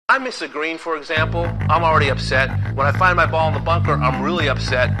I miss a green, for example, I'm already upset. When I find my ball in the bunker, I'm really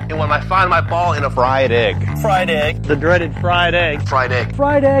upset. And when I find my ball in a fried egg. Fried egg. The dreaded fried egg. Fried egg.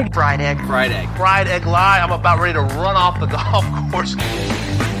 Fried egg. Fried egg. Fried egg. Fried egg lie, I'm about ready to run off the golf course.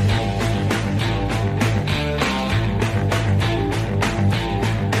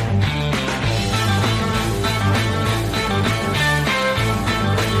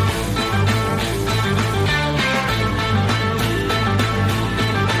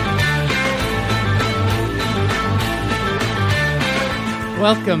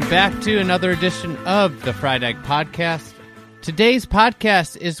 Welcome back to another edition of the Fried Egg Podcast. Today's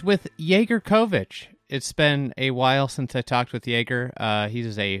podcast is with Jaeger Kovich. It's been a while since I talked with Jaeger.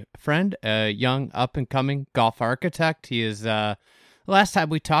 He's a friend, a young up-and-coming golf architect. He is, last time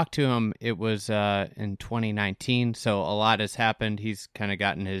we talked to him, it was in 2019, so a lot has happened. He's kind of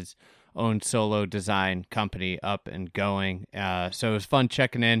gotten his own solo design company up and going. So it was fun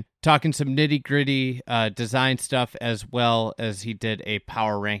checking in, talking some nitty gritty design stuff, as well as he did a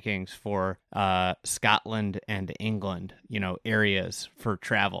power rankings for Scotland and England, areas for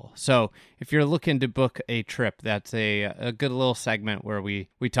travel. So if you're looking to book a trip, that's a good little segment where we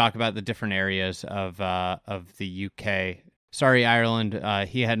talk about the different areas of the UK. Sorry, Ireland.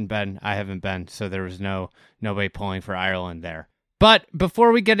 He hadn't been, I haven't been, so there was nobody pulling for Ireland there. But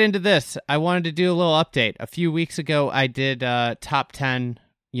before we get into this, I wanted to do a little update. A few weeks ago, I did top 10,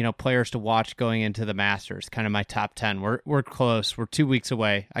 players to watch going into the Masters, kind of my top 10. We're close. We're 2 weeks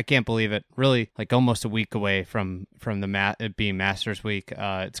away. I can't believe it. Really, like almost a week away from it being Masters week.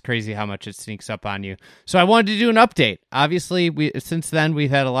 It's crazy how much it sneaks up on you. So I wanted to do an update. Obviously, since then,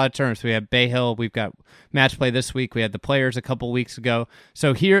 we've had a lot of tournaments. We have Bay Hill. We've got match play this week. We had the Players a couple weeks ago.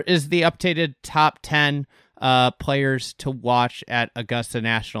 So here is the updated top 10 players to watch at Augusta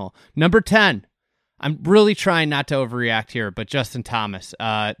National. Number 10, I'm really trying not to overreact here, but Justin Thomas.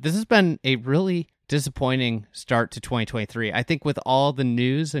 This has been a really disappointing start to 2023. I think with all the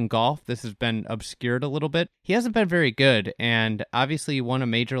news in golf, this has been obscured a little bit. He hasn't been very good, and obviously he won a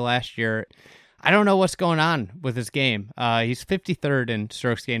major last year. I don't know what's going on with his game. He's 53rd in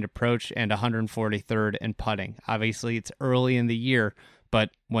strokes gained approach and 143rd in putting. Obviously, it's early in the year,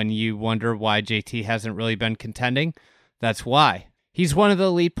 but when you wonder why JT hasn't really been contending, that's why. He's one of the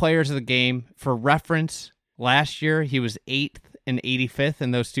elite players of the game. For reference, last year he was 8th and 85th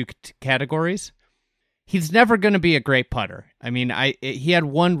in those two categories. He's never going to be a great putter. I mean, he had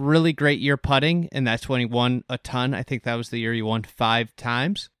one really great year putting, and that's when he won a ton. I think that was the year he won 5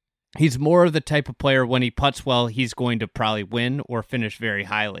 times. He's more of the type of player when he putts well, he's going to probably win or finish very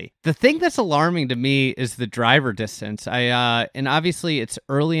highly. The thing that's alarming to me is the driver distance. And obviously it's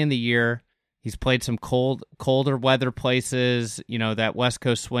early in the year. He's played some colder weather places, that West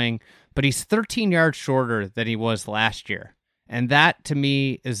Coast swing, but he's 13 yards shorter than he was last year. And that to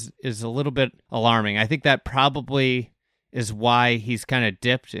me is a little bit alarming. I think that probably is why he's kind of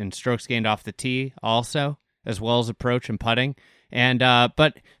dipped in strokes gained off the tee also, as well as approach and putting. And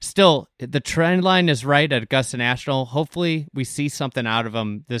but still, the trend line is right at Augusta National. Hopefully, we see something out of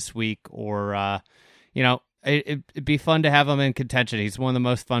him this week, or it'd be fun to have him in contention. He's one of the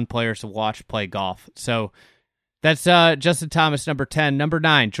most fun players to watch play golf. So that's Justin Thomas, number 10. Number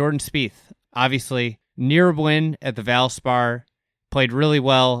 9, Jordan Spieth. Obviously, near win at the Valspar. Played really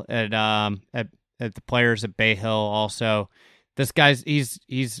well at the Players at Bay Hill. Also, this guy's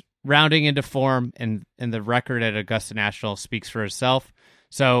he's rounding into form, and the record at Augusta National speaks for itself.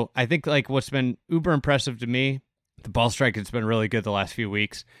 So I think what's been uber impressive to me, the ball strike has been really good the last few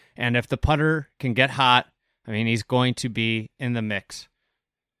weeks. And if the putter can get hot, I mean, he's going to be in the mix.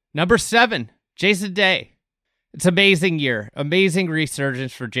 Number 7, Jason Day. It's an amazing year. Amazing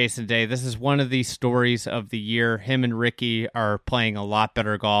resurgence for Jason Day. This is one of the stories of the year. Him and Ricky are playing a lot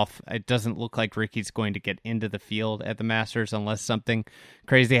better golf. It doesn't look like Ricky's going to get into the field at the Masters unless something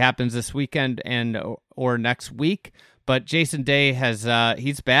crazy happens this weekend or next week. But Jason Day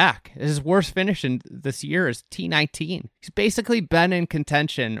he's back. His worst finish in this year is T19. He's basically been in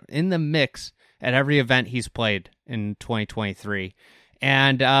contention, in the mix at every event he's played in 2023.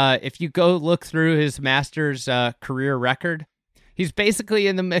 And if you go look through his Masters career record, he's basically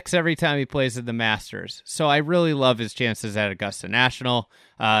in the mix every time he plays at the Masters. So I really love his chances at Augusta National.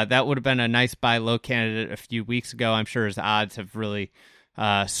 That would have been a nice buy low candidate a few weeks ago. I'm sure his odds have really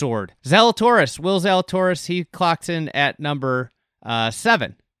soared. Will Zalatoris, he clocks in at number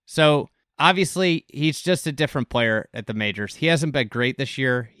 7. So obviously, he's just a different player at the majors. He hasn't been great this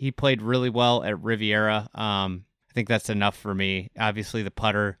year. He played really well at Riviera. I think that's enough for me. Obviously, the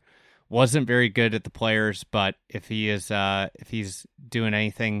putter wasn't very good at the Players, but if he's doing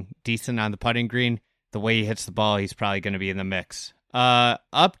anything decent on the putting green, the way he hits the ball, he's probably going to be in the mix.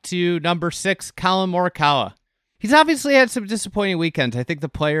 Up to number 6, Colin Morikawa. He's obviously had some disappointing weekends. I think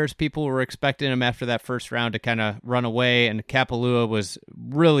the people were expecting him after that first round to kind of run away, and Kapalua was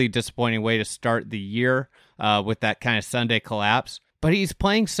really disappointing way to start the year with that kind of Sunday collapse. But he's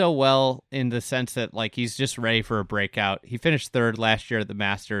playing so well in the sense that like he's just ready for a breakout. He finished 3rd last year at the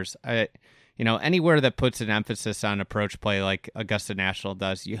Masters. Anywhere that puts an emphasis on approach play like Augusta National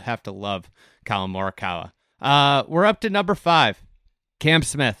does, you have to love Colin Morikawa. We're up to number 5, Cam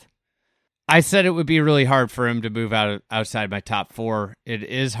Smith. I said it would be really hard for him to move outside my top 4. It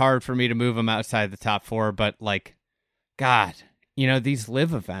is hard for me to move him outside the top 4, but like, God, these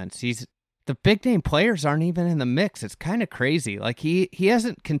live events, the big name players aren't even in the mix. It's kind of crazy. Like he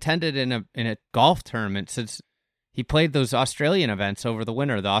hasn't contended in a golf tournament since he played those Australian events over the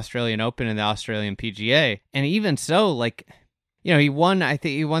winter, the Australian Open and the Australian PGA. And even so, like, he won, I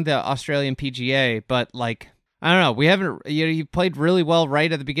think he won the Australian PGA, but like, I don't know. We haven't, he played really well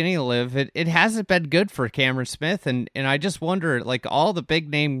right at the beginning of Live. It hasn't been good for Cameron Smith. And I just wonder, like, all the big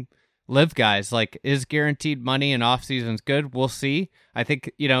name Live guys, like, is guaranteed money and off season's good? We'll see. I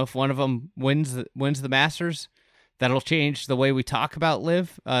think, if one of them wins the Masters, that'll change the way we talk about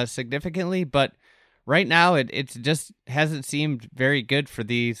Live significantly. But right now, it just hasn't seemed very good for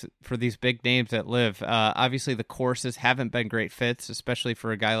these big names that Live. Obviously, the courses haven't been great fits, especially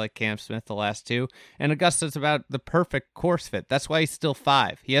for a guy like Cam Smith, the last 2. And Augusta's about the perfect course fit. That's why he's still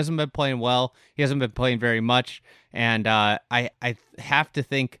 5. He hasn't been playing well. He hasn't been playing very much. And I have to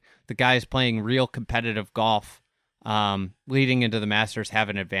think the guys playing real competitive golf leading into the Masters have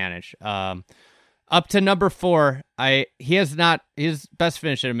an advantage. Up to number 4, his best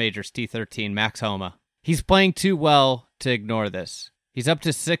finish at a major is T13, Max Homa. He's playing too well to ignore this. He's up to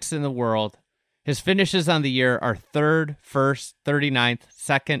 6th in the world. His finishes on the year are 3rd, 1st, 39th,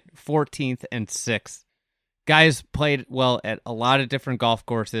 2nd, 14th, and 6th. Guys played well at a lot of different golf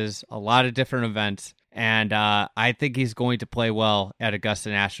courses, a lot of different events, and I think he's going to play well at Augusta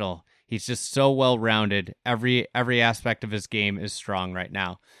National. He's just so well-rounded. Every aspect of his game is strong right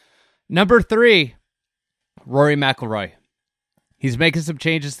now. Number 3, Rory McIlroy. He's making some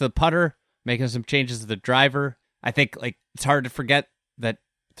changes to the putter, making some changes to the driver. I think like it's hard to forget that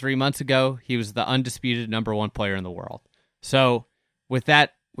 3 months ago he was the undisputed number 1 player in the world. So with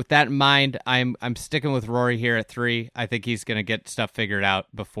that in mind, I'm sticking with Rory here at 3. I think he's going to get stuff figured out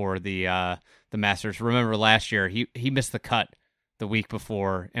before the Masters. Remember last year he missed the cut the week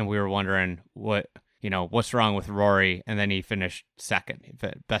before, and we were wondering what's wrong with Rory, and then he finished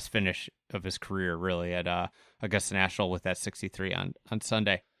 2nd, best finish of his career, really, at Augusta National with that 63 on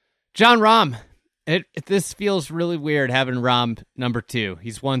Sunday. Jon Rahm, this feels really weird having Rahm number 2.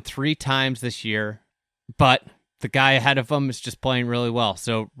 He's won 3 times this year, but the guy ahead of him is just playing really well.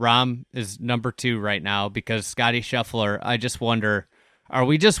 So Rahm is number 2 right now because Scottie Scheffler, I just wonder, are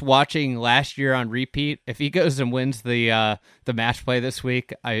we just watching last year on repeat? If he goes and wins the match play this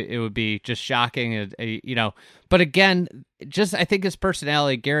week, it would be just shocking. But again, I think his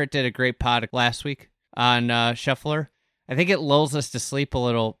personality. Garrett did a great pod last week on Scheffler. I think it lulls us to sleep a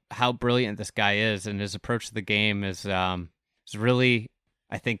little how brilliant this guy is, and his approach to the game is really,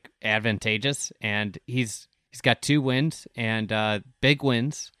 I think, advantageous. And he's got 2 wins and big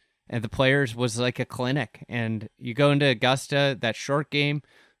wins. And the Players was like a clinic. And you go into Augusta, that short game,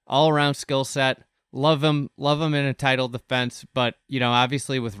 all-around skill set. Love him in a title defense. But,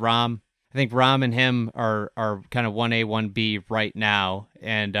 obviously with Rahm, I think Rahm and him are kind of 1A, 1B right now.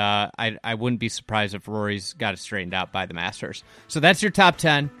 And I wouldn't be surprised if Rory's got it straightened out by the Masters. So that's your top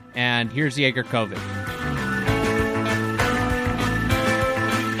 10. And here's Jaeger Kovich.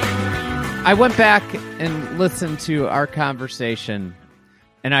 I went back and listened to our conversation,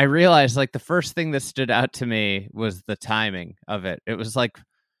 and I realized, like, the first thing that stood out to me was the timing of it. It was like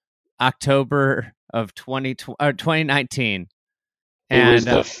October of 2019. And it was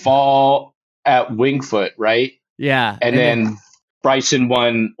the fall at Wingfoot, right? Yeah. And then Bryson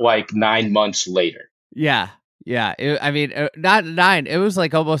won like 9 months later. Yeah. Yeah. Not 9. It was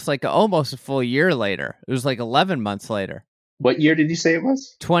like almost a full year later. It was like 11 months later. What year did you say it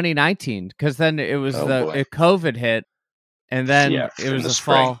was? 2019. Because then it was COVID hit. And then it was the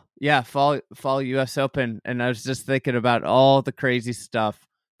fall U.S. Open, and I was just thinking about all the crazy stuff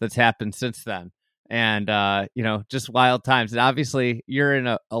that's happened since then, and just wild times. And obviously, you're in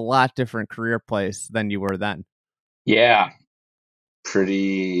a lot different career place than you were then. Yeah,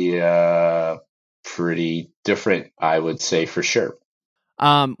 pretty different, I would say, for sure.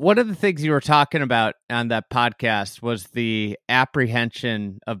 One of the things you were talking about on that podcast was the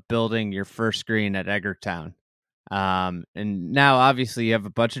apprehension of building your first green at Edgartown. And now obviously you have a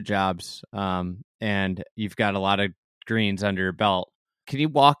bunch of jobs, and you've got a lot of greens under your belt. Can you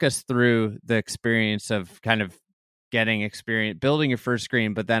walk us through the experience of kind of getting experience building your first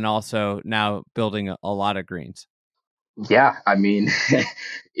green, but then also now building a lot of greens? Yeah, I mean,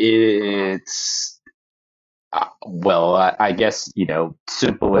 it's well, I guess,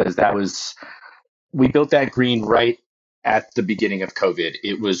 simple as that was, we built that green right at the beginning of COVID.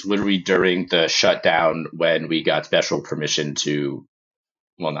 It was literally during the shutdown when we got special permission to,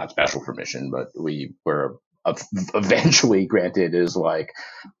 well, not special permission, but we were eventually granted as like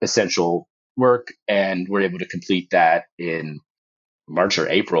essential work, and we're able to complete that in March or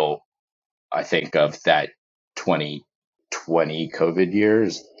April, I think, of that 2020 COVID year.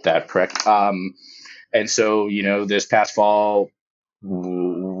 Is that correct? And so, this past fall,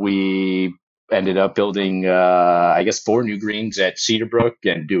 we ended up building, I guess, 4 new greens at Cedarbrook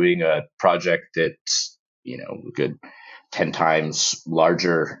and doing a project that's, a good 10 times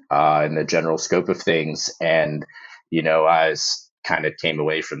larger in the general scope of things. And, I kind of came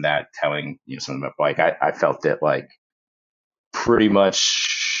away from that telling, something about like, I felt that like pretty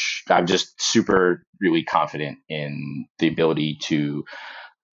much I'm just super, really confident in the ability to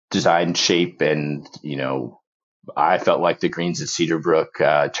design, shape, and, I felt like the greens at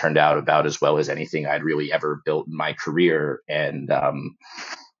Cedarbrook turned out about as well as anything I'd really ever built in my career. And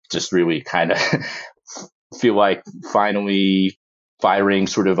just really kind of feel like finally firing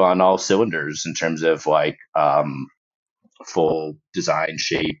sort of on all cylinders in terms of like full design,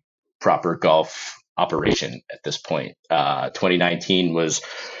 shape, proper golf operation at this point. 2019 was,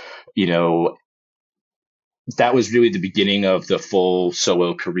 that was really the beginning of the full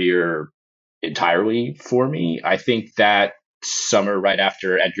solo career entirely for me. I think that summer right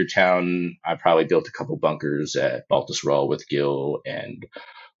after Edgartown, I probably built a couple bunkers at Baltusrol with Gil and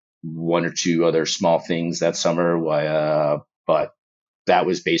 1 or 2 other small things that summer. But that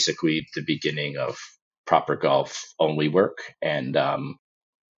was basically the beginning of proper golf only work. And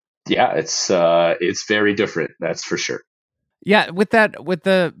yeah, it's very different. That's for sure. Yeah, with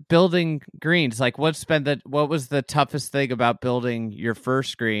the building greens, like what was the toughest thing about building your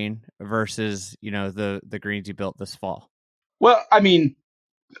first green versus, the greens you built this fall? Well, I mean,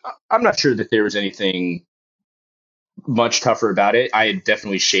 I'm not sure that there was anything much tougher about it. I had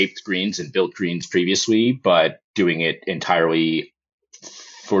definitely shaped greens and built greens previously, but doing it entirely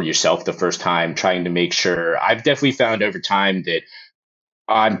for yourself the first time, trying to make sure, I've definitely found over time that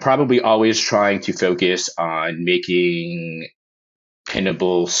I'm probably always trying to focus on making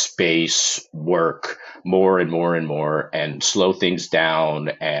pinnable space work more and more and more and slow things down.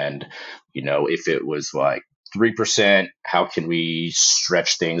 And, if it was like 3%, how can we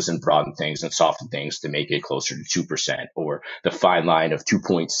stretch things and broaden things and soften things to make it closer to 2%, or the fine line of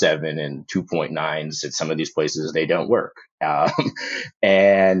 2.7 and 2.9s at some of these places, they don't work.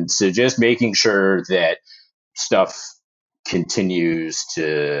 And so just making sure that stuff continues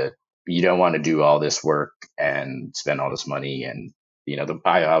to, you don't want to do all this work and spend all this money. And,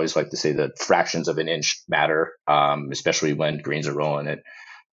 I always like to say that fractions of an inch matter, especially when greens are rolling at,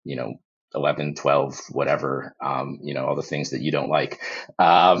 11, 12, whatever, all the things that you don't like,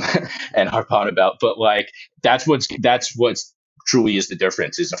 and harp on about. But like, that's what's truly is the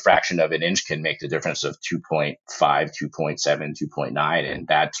difference. Is a fraction of an inch can make the difference of 2.5, 2.7, 2.9. And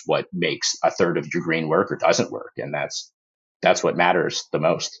that's what makes a third of your green work or doesn't work. And that's what matters the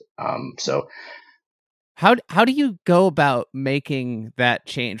most. So how do you go about making that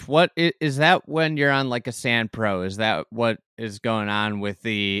change? What is that when you're on like a Sand Pro? Is that what is going on with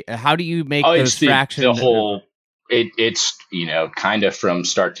how do you make those fractions? The whole, it's, kind of from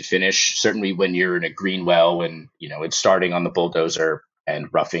start to finish. Certainly when you're in a green well and, it's starting on the bulldozer and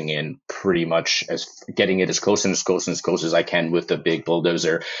roughing in pretty much as getting it as close and as close and as close as I can with the big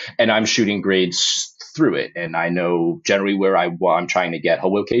bulldozer. And I'm shooting grades through it. And I know generally where I'm trying to get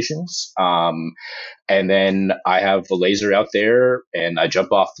hole locations. And then I have the laser out there and I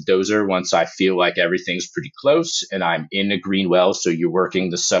jump off the dozer once I feel like everything's pretty close and I'm in a green well. So you're working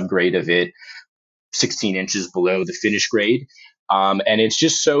the subgrade of it 16 inches below the finish grade. And it's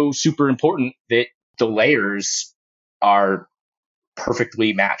just so super important that the layers are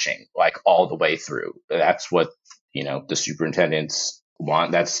perfectly matching, like all the way through. That's what, the superintendents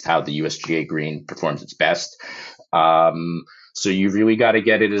want. That's how the USGA green performs its best. So you really got to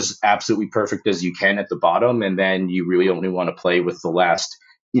get it as absolutely perfect as you can at the bottom. And then you really only want to play with the last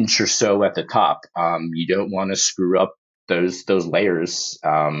inch or so at the top. You don't want to screw up those layers,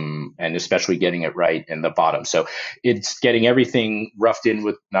 and especially getting it right in the bottom. So it's getting everything roughed in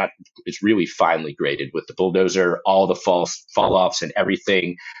with it's really finely graded with the bulldozer, all the fall offs and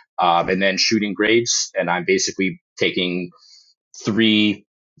everything. And then shooting grades. And I'm basically taking three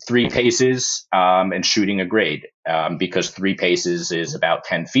paces, and shooting a grade. because 3 paces is about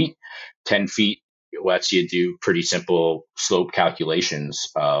 10 feet. 10 feet lets you do pretty simple slope calculations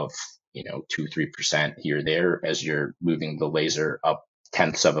of, 2-3% here or there as you're moving the laser up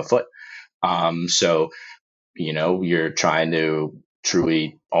tenths of a foot. So, you're trying to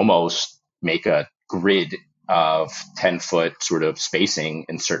truly almost make a grid of 10-foot sort of spacing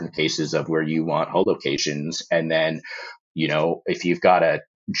in certain cases of where you want hole locations. And then, if you've got a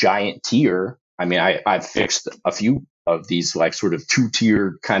giant tier, I mean, I've fixed a few of these like sort of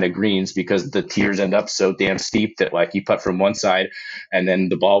 2-tier kind of greens because the tiers end up so damn steep that like you putt from one side and then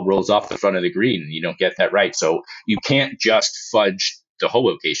the ball rolls off the front of the green and you don't get that right. So you can't just fudge the hole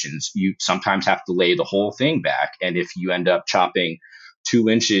locations. You sometimes have to lay the whole thing back. And if you end up chopping 2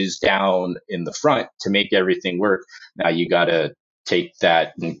 inches down in the front to make everything work, now you got to take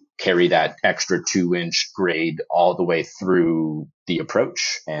that and carry that extra 2-inch grade all the way through the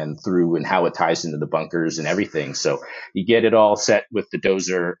approach and how it ties into the bunkers and everything. So you get it all set with the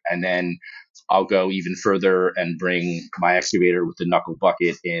dozer, and then I'll go even further and bring my excavator with the knuckle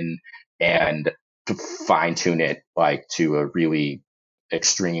bucket in and to fine tune it like to a really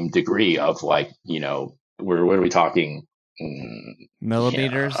extreme degree of like, what are we talking?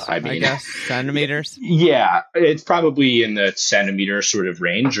 Millimeters, I mean, I guess, centimeters. Yeah, it's probably in the centimeter sort of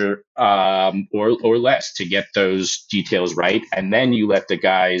range, or less to get those details right. And then you let the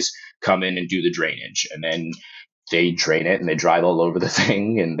guys come in and do the drainage, and then they drain it and they drive all over the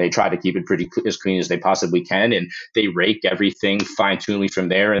thing, and they try to keep it as clean as they possibly can, and they rake everything fine tunely from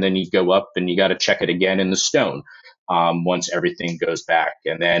there. And then you go up and you got to check it again in the stone once everything goes back,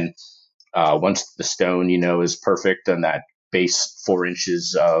 and then once the stone is perfect on that base 4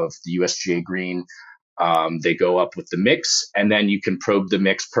 inches of the USGA green, they go up with the mix, and then you can probe the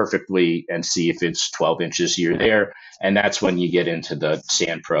mix perfectly and see if it's 12 inches here or there. And that's when you get into the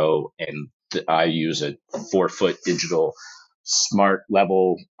Sand Pro, and I use a 4-foot digital smart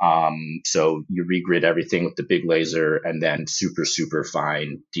level. So you regrid everything with the big laser, and then super, super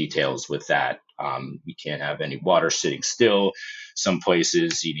fine details with that. You can't have any water sitting still. Some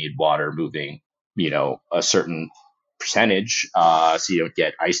places you need water moving, a certain percentage, so you don't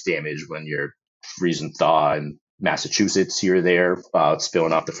get ice damage when you're freeze and thaw in Massachusetts here or there,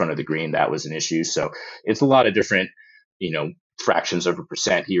 spilling off the front of the green. That was an issue. So it's a lot of different, fractions of a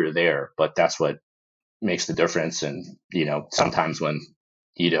percent here or there, but that's what makes the difference. And, sometimes when,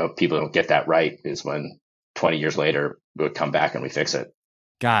 people don't get that right is when 20 years later we would come back and we fix it.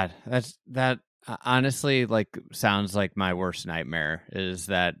 God, that honestly sounds like my worst nightmare, is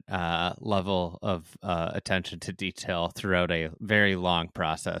that level of attention to detail throughout a very long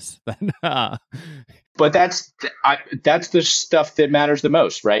process. But that's the stuff that matters the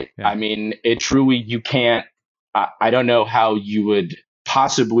most, right? Yeah. I mean, it truly, you can't, I don't know how you would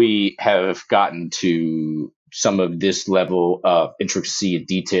possibly have gotten to some of this level of intricacy and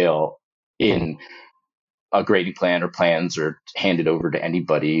detail in a grading plan or plans, or hand it over to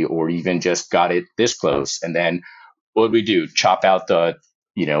anybody, or even just got it this close. And then what did we do? Chop out the,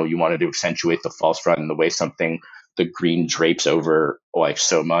 you wanted to accentuate the false front and the way the green drapes over like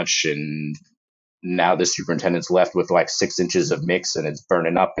so much. And now the superintendent's left with like 6 inches of mix and it's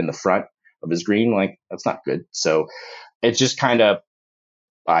burning up in the front of his green. Like, that's not good. So it's just kind of,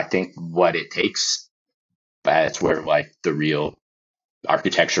 I think, what it takes. That's where like the real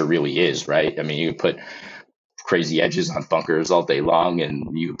architecture really is, right? I mean, you can put crazy edges on bunkers all day long,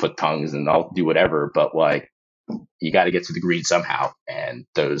 and you can put tongues and I'll do whatever, but like, you got to get to the green somehow. And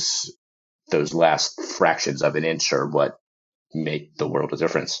those last fractions of an inch are what make the world of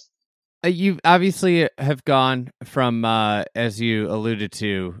difference. You obviously have gone from, as you alluded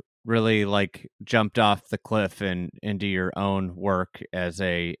to, really like jumped off the cliff and into your own work as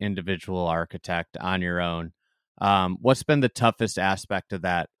a individual architect on your own. What's been the toughest aspect of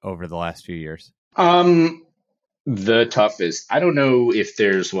that over the last few years? The toughest, I don't know if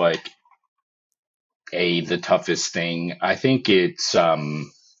there's like the toughest thing. I think it's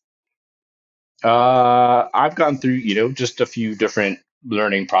I've gone through, just a few different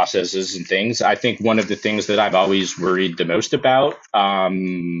learning processes and things. I think one of the things that I've always worried the most about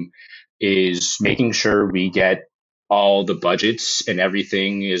is making sure we get all the budgets and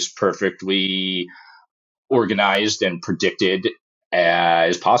everything is perfectly organized and predicted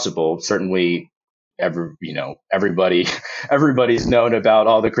as possible. Certainly, everybody's known about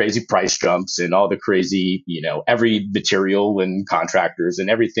all the crazy price jumps and all the crazy, every material and contractors and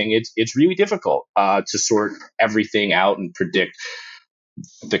everything. It's really difficult to sort everything out and predict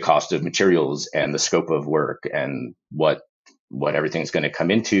the cost of materials and the scope of work and what everything's going to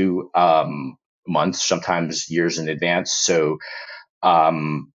come into months, sometimes years in advance. So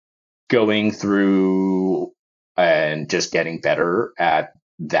going through and just getting better at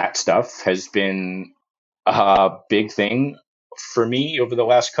that stuff has been a big thing for me over the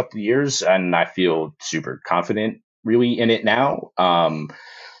last couple of years, and I feel super confident really in it now.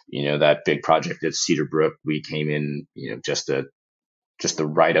 That big project at Cedar Brook, we came in, just the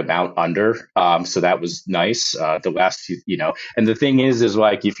right amount under. So that was nice. The last few, and the thing is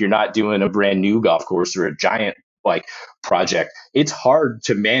like, if you're not doing a brand new golf course or a giant like project, it's hard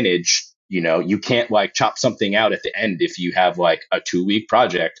to manage. You can't like chop something out at the end if you have like a 2-week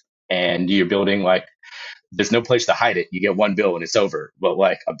project and you're building like, there's no place to hide it. You get one bill and it's over. But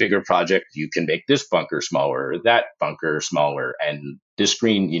like a bigger project, you can make this bunker smaller, that bunker smaller, and this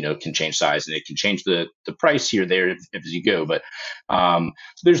screen, can change size and it can change the price here there as you go. But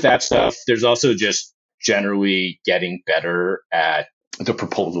there's that stuff. There's also just generally getting better at the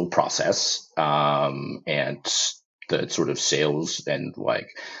proposal process, and the sort of sales and like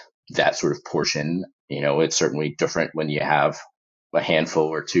that sort of portion. It's certainly different when you have a handful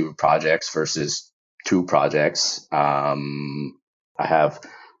or two projects versus two projects. I have,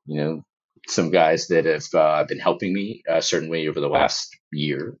 some guys that have been helping me, certainly over the last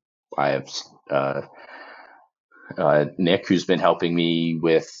year. I have Nick, who's been helping me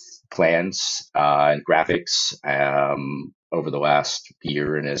with plans and graphics over the last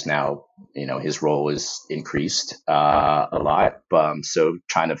year, and is now, his role is increased a lot. So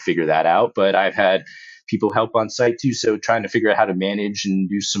trying to figure that out. But I've had people help on site too, so trying to figure out how to manage and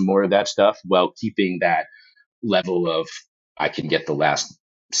do some more of that stuff while keeping that level of, I can get the last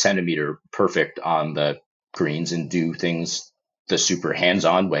centimeter perfect on the greens and do things the super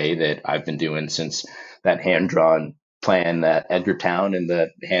hands-on way that I've been doing since that hand-drawn plan that Edgartown, and the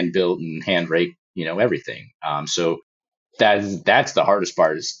hand-built and hand-raked, everything. So that's the hardest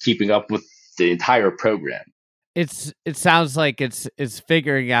part, is keeping up with the entire program. It sounds like it's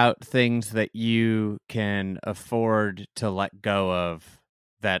figuring out things that you can afford to let go of,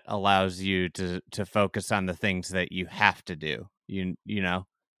 that allows you to focus on the things that you have to do. You know.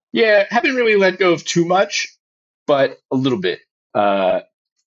 Yeah, haven't really let go of too much, but a little bit.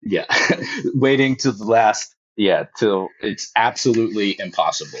 Yeah, waiting to the last. Yeah, till it's absolutely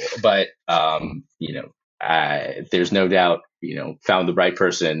impossible. But there's no doubt. Found the right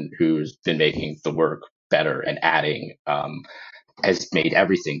person who's been making the work better and adding, has made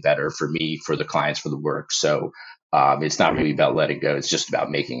everything better for me, for the clients, for the work. So it's not really about letting go. It's just about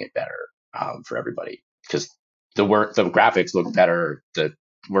making it better for everybody, because the graphics look better, the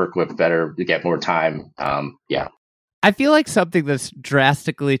work look better, you get more time. Yeah. I feel like something that's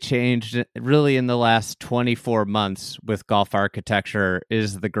drastically changed really in the last 24 months with golf architecture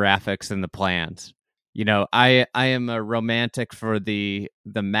is the graphics and the plans. I am a romantic for the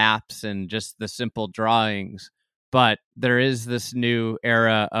maps and just the simple drawings, but there is this new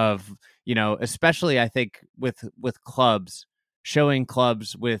era of, especially I think with clubs, showing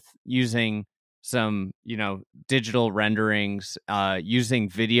clubs with using some, digital renderings, using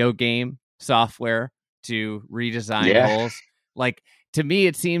video game software to redesign holes. Like, to me,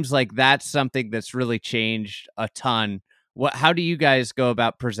 it seems like that's something that's really changed a ton. How do you guys go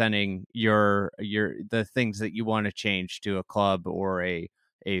about presenting the things that you want to change to a club or a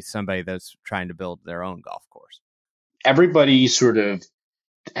somebody that's trying to build their own golf course? Everybody sort of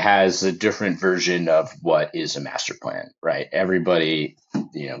has a different version of what is a master plan, right? Everybody,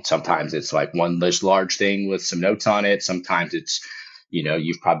 sometimes it's like one list large thing with some notes on it. Sometimes it's,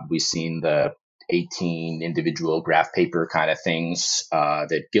 you've probably seen the 18 individual graph paper kind of things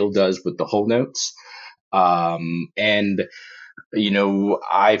that Gil does with the whole notes. And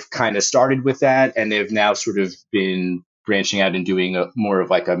I've kind of started with that, and they've now sort of been branching out and doing more of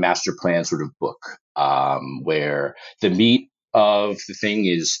like a master plan sort of book, where the meat of the thing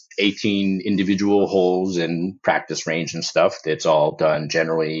is 18 individual holes and practice range and stuff. That's all done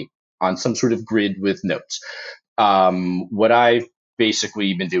generally on some sort of grid with notes. What I've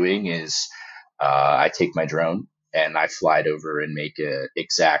basically been doing is I take my drone and I fly it over and make an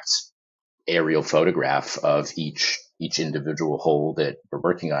exact aerial photograph of each individual hole that we're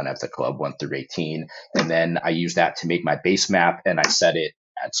working on at the club, 1 through 18. And then I use that to make my base map, and I set it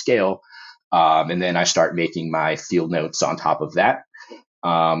at scale. And then I start making my field notes on top of that.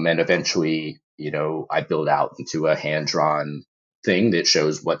 And eventually, I build out into a hand-drawn thing that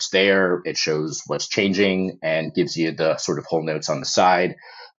shows what's there, it shows what's changing, and gives you the sort of hole notes on the side.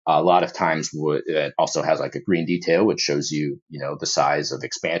 A lot of times it also has like a green detail, which shows you, the size of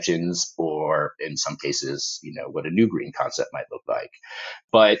expansions, or in some cases, what a new green concept might look like.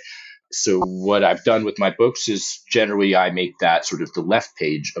 But So what I've done with my books is generally I make that sort of the left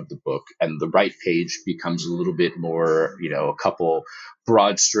page of the book, and the right page becomes a little bit more, a couple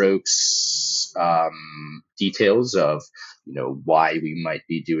broad strokes, details of, why we might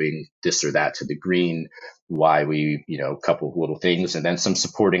be doing this or that to the green, why we, a couple of little things, and then some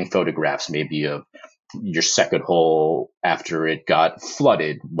supporting photographs, maybe of your second hole after it got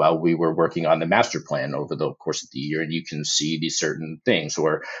flooded while we were working on the master plan over the course of the year. And you can see these certain things.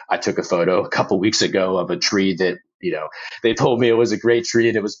 Or I took a photo a couple weeks ago of a tree that, they told me it was a great tree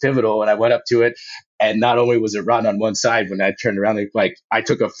and it was pivotal. And I went up to it, and not only was it rotten on one side, when I turned around, like I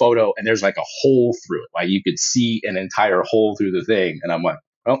took a photo and there's like a hole through it. Like you could see an entire hole through the thing. And I'm like,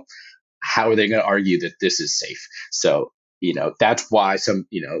 well, how are they going to argue that this is safe? So, that's why some,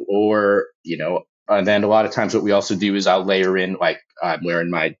 and then a lot of times what we also do is I'll layer in, like I'm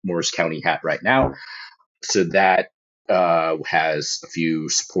wearing my Morris County hat right now. So that has a few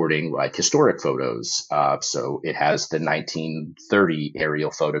supporting like historic photos. So it has the 1930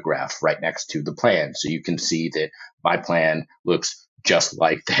 aerial photograph right next to the plan. So you can see that my plan looks just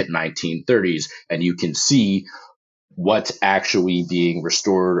like that 1930s, and you can see what's actually being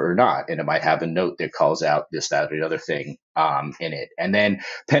restored or not. And it might have a note that calls out this, that, or the other thing in it. And then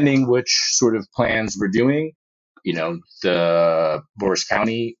pending which sort of plans we're doing, the Morris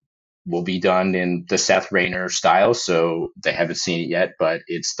County will be done in the Seth Rayner style. So they haven't seen it yet, but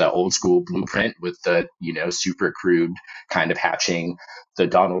it's the old school blueprint with the, super crude kind of hatching. The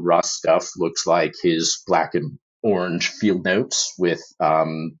Donald Ross stuff looks like his black and orange field notes with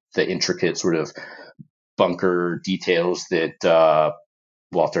the intricate sort of bunker details that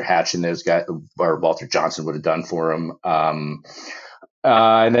Walter Hatch and those guys, or Walter Johnson, would have done for him.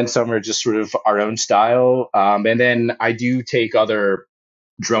 And then some are just sort of our own style. And then I do take other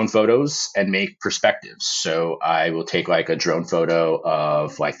drone photos and make perspectives. So I will take like a drone photo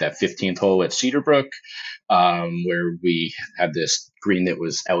of like that 15th hole at Cedarbrook, where we had this green that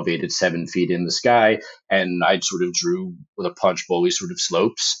was elevated 7 feet in the sky. And I sort of drew with a punch bowl these sort of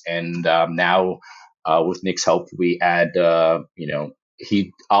slopes. And now with Nick's help, we add,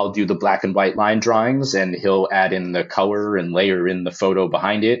 I'll do the black and white line drawings, and he'll add in the color and layer in the photo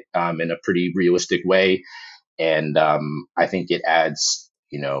behind it in a pretty realistic way. And I think it adds,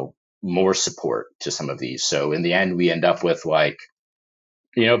 more support to some of these. So in the end, we end up with like,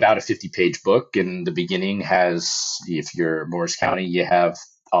 about a 50-page book. And the beginning has, if you're Morris County, you have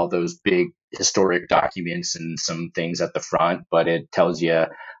all those big historic documents and some things at the front, but it tells you,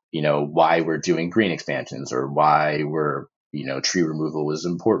 why we're doing green expansions, or why we're, tree removal is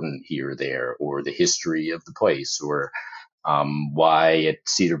important here or there, or the history of the place, or why at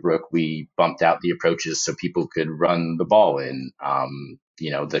Cedarbrook we bumped out the approaches so people could run the ball in,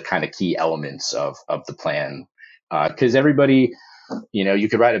 the kind of key elements of the plan. Because everybody, you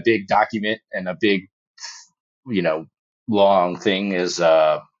could write a big document and a big, long thing as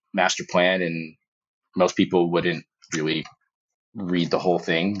a master plan, and most people wouldn't really read the whole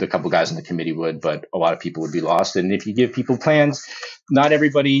thing. The couple guys in the committee would, but a lot of people would be lost. And if you give people plans, not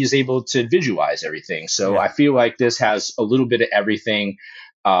everybody is able to visualize everything. So I feel like this has a little bit of everything.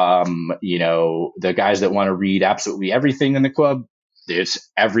 The guys that want to read absolutely everything in the club,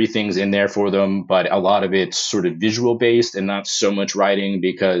 everything's in there for them, but a lot of it's sort of visual based and not so much writing,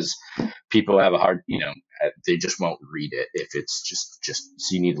 because people have a hard, they just won't read it if it's just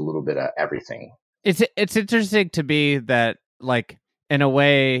so you need a little bit of everything. It's interesting to me that, like, in a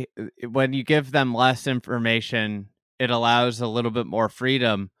way, when you give them less information, it allows a little bit more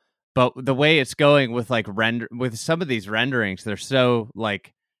freedom. But the way it's going with like with some of these renderings, they're so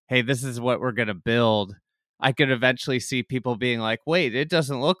like, hey, this is what we're going to build. I could eventually see people being like, wait, it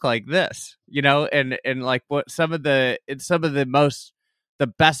doesn't look like this, and like what the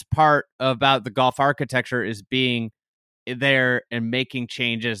best part about the golf architecture is being there and making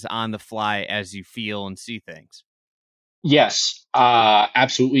changes on the fly as you feel and see things. Yes,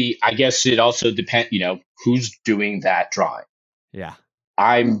 absolutely. I guess it also depends, who's doing that drawing. Yeah.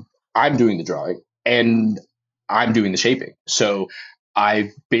 I'm doing the drawing and I'm doing the shaping. So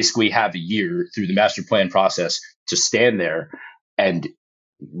I basically have a year through the master plan process to stand there and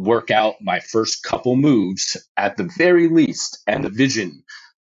work out my first couple moves at the very least, and the vision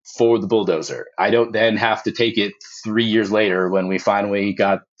for the bulldozer. I don't then have to take it 3 years later when we finally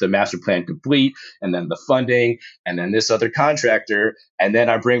got the master plan complete, and then the funding, and then this other contractor, and then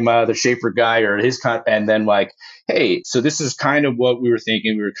I bring my other shaper guy or and then like, hey, so this is kind of what we were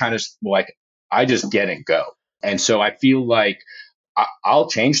thinking. We were kind of like, I just get and go. And so I feel like I'll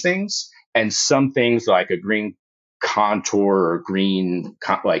change things, and some things like a green contour or green,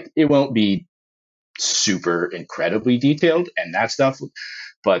 like it won't be super incredibly detailed and that stuff.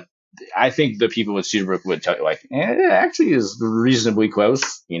 But I think the people with Cedarbrook would tell you, like, it actually is reasonably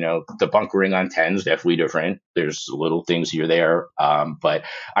close. The bunkering on 10 is definitely different. There's little things here there. But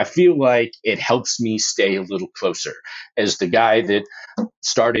I feel like it helps me stay a little closer as the guy that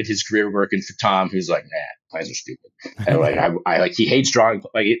started his career working for Tom, who's like, nah, plans are stupid. And like, I like, he hates drawing,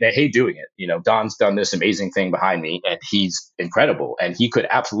 like, they hate doing it. Don's done this amazing thing behind me and he's incredible and he could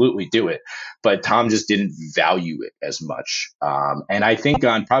absolutely do it, but Tom just didn't value it as much. And I think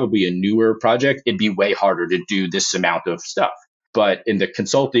on probably a newer project, it'd be way harder to do this amount of stuff. But in the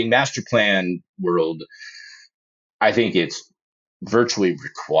consulting master plan world, I think it's virtually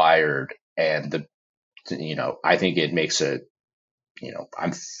required. And I think it makes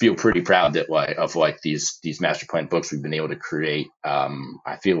I feel pretty proud that of these master plan books we've been able to create.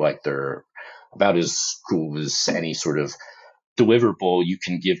 I feel like they're about as cool as any sort of deliverable you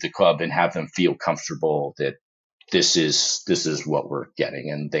can give the club and have them feel comfortable that this is what we're getting,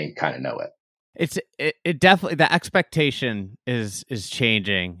 and they kind of know it. It definitely, the expectation is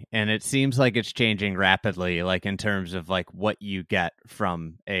changing, and it seems like it's changing rapidly, like in terms of like what you get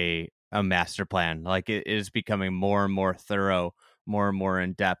from a master plan. Like it is becoming more and more thorough, more and more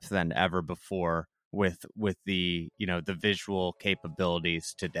in depth than ever before with the the visual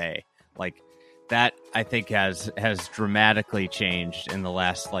capabilities today. Like that, I think has dramatically changed in the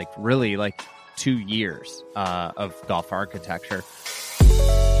last really 2 years of golf architecture.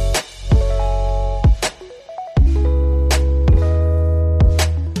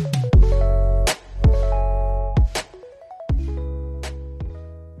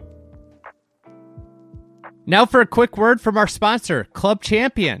 Now for a quick word from our sponsor, Club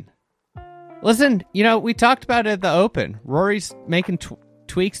Champion. Listen, we talked about it at the Open. Rory's making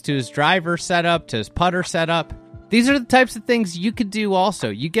tweaks to his driver setup, to his putter setup. These are the types of things you could do also.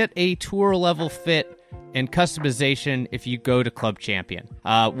 You get a tour level fit and customization if you go to Club Champion.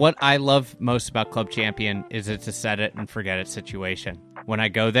 What I love most about Club Champion is it's a set it and forget it situation. When I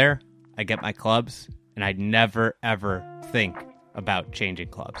go there, I get my clubs, and I never, ever think about changing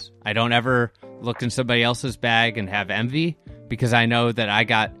clubs. I don't ever look in somebody else's bag and have envy, because I know that I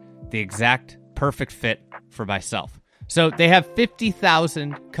got the exact perfect fit for myself. So they have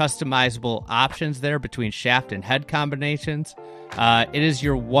 50,000 customizable options there between shaft and head combinations. It is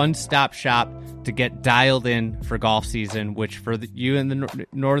your one-stop shop to get dialed in for golf season, which for you in the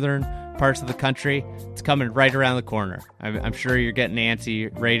northern parts of the country, it's coming right around the corner. I'm sure you're getting antsy,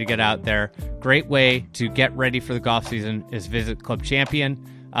 ready to get out there. Great way to get ready for the golf season is visit Club Champion.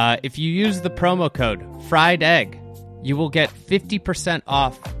 If you use the promo code Fried Egg, you will get 50%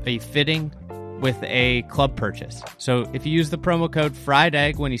 off a fitting with a club purchase. So if you use the promo code Fried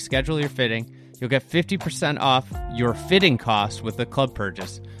Egg when you schedule your fitting, you'll get 50% off your fitting costs with the club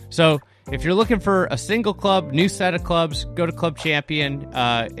purchase. So if you're looking for a single club, new set of clubs, go to Club Champion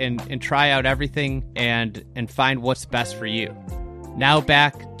and try out everything and find what's best for you. Now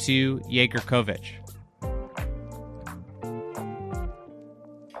back to Jaeger Kovich.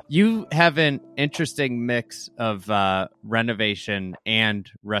 You have an interesting mix of renovation and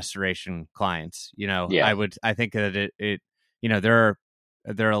restoration clients. Yeah. I think that it there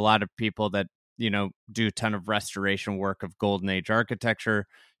are a lot of people that do a ton of restoration work of golden age architecture,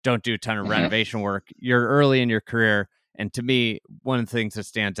 don't do a ton of renovation work. You're early in your career, and to me, one of the things that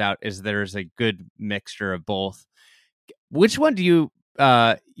stands out is there's a good mixture of both. Which one do you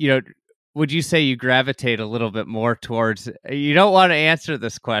would you say you gravitate a little bit more towards? You don't want to answer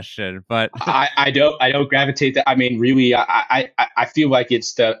this question, but I don't gravitate that. I mean, really, I feel like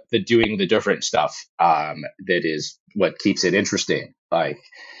it's the doing the different stuff that is what keeps it interesting. Like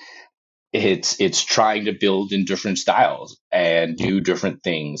it's trying to build in different styles and do different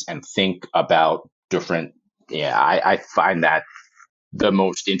things and think about different. Yeah, I find that the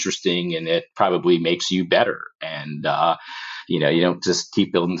most interesting, and it probably makes you better. And you don't just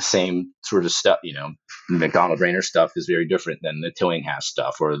keep building the same sort of stuff. McDonald Rainer stuff is very different than the Tillinghast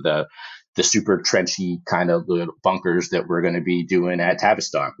stuff, or the super trenchy kind of little bunkers that we're going to be doing at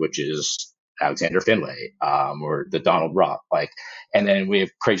Tavistock, which is Alexander Finlay, or the Donald Rock. And then we have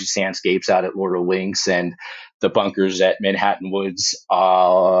crazy sandscapes out at Laurel Links, and the bunkers at Manhattan Woods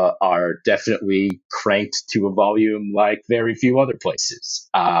are definitely cranked to a volume like very few other places.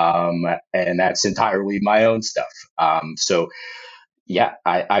 And that's entirely my own stuff. So yeah,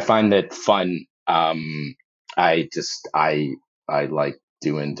 I find that fun. I like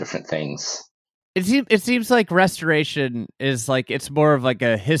doing different things. It seems like restoration is it's more of like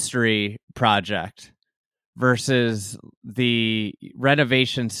a history project versus the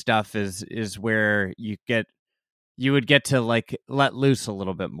renovation stuff is where you would get to let loose a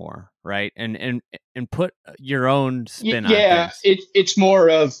little bit more, right? And put your own spin on things. It's more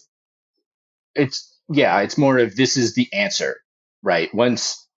of it's more of this is the answer, right?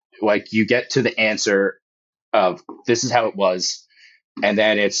 Once like you get to the answer of this is how it was, and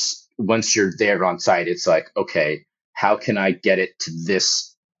then it's once you're there on site, it's like, okay, how can I get it to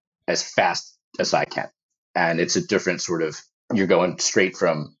this as fast as I can? And it's a different sort of you're going straight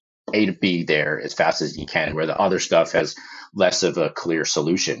from A to B there as fast as you can, where the other stuff has less of a clear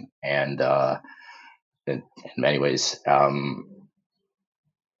solution. And in many ways, I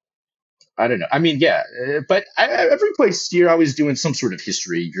don't know. I mean, yeah, but every place you're always doing some sort of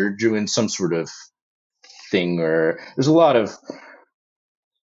history. You're doing some sort of thing, or there's a lot of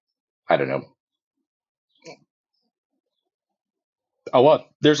I don't know.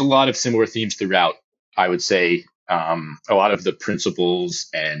 There's a lot of similar themes throughout. I would say a lot of the principles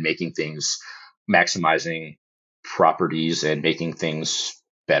and making things, maximizing properties and making things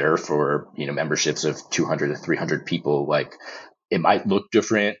better for memberships of 200 to 300 people. Like it might look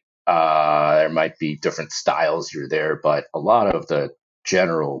different. There might be different styles here or there, but a lot of the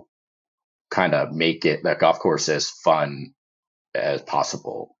general kind of make it the golf course as fun as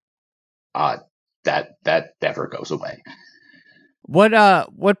possible. That never goes away.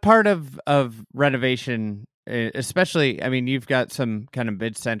 What part of renovation, especially? I mean, you've got some kind of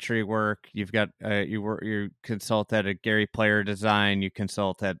mid-century work. You've got you consult at a Gary Player design. You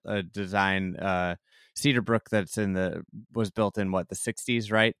consult at a design Cedarbrook was built in what, the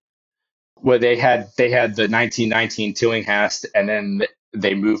 60s, right? Well, they had the 1919 Tillinghast, and then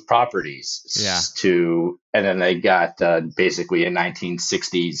they moved properties and then they got basically a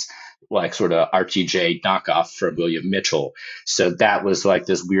 1960s like sort of RTJ knockoff from William Mitchell. So that was like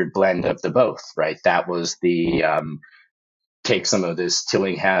this weird blend of the both, right? That was the take some of this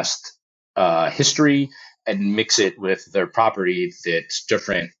Tillinghast history and mix it with their property that's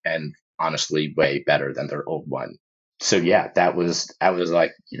different and honestly way better than their old one. So yeah, that was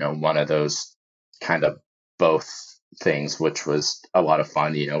like, one of those kind of both things, which was a lot of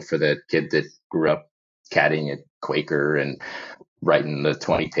fun, for the kid that grew up caddying at Quaker and writing the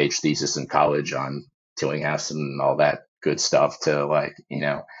 20-page thesis in college on Tillinghast and all that good stuff, to like,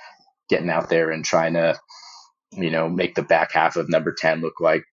 getting out there and trying to, make the back half of number 10 look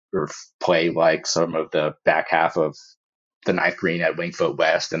like or play like some of the back half of the ninth green at Wingfoot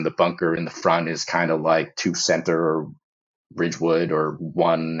West, and the bunker in the front is kind of like 2 center or Ridgewood or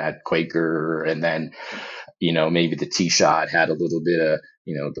 1 at Quaker, and then maybe the tee shot had a little bit of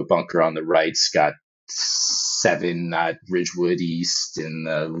the bunker on the right's got 7 at Ridgewood East and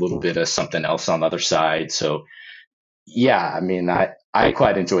a little bit of something else on the other side. So yeah, I mean, I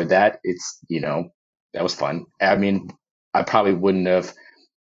quite enjoyed that. It's that was fun. I mean, I probably wouldn't have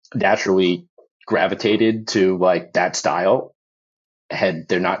naturally gravitated to like that style had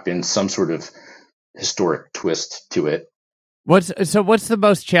there not been some sort of historic twist to it. What's the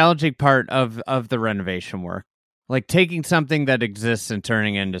most challenging part of the renovation work? Like taking something that exists and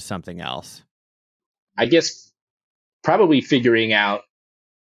turning it into something else? I guess probably figuring out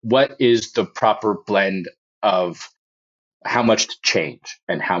what is the proper blend of how much to change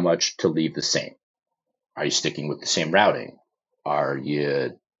and how much to leave the same. Are you sticking with the same routing? Are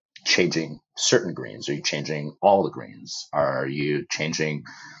you changing certain greens? Are you changing all the greens? Are you changing,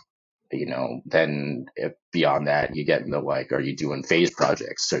 then if beyond that, you get into like, are you doing phase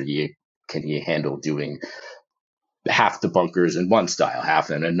projects? Can you handle doing half the bunkers in one style, half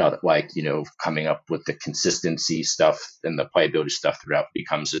in another? Like, coming up with the consistency stuff and the playability stuff throughout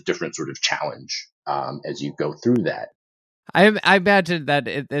becomes a different sort of challenge as you go through that. I imagine that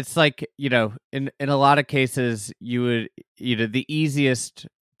it's like, in a lot of cases, you would, the easiest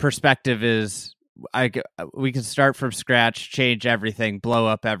perspective is we can start from scratch, change everything, blow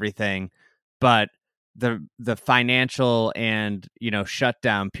up everything, but the financial and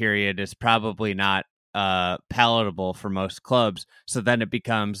shutdown period is probably not palatable for most clubs. So then it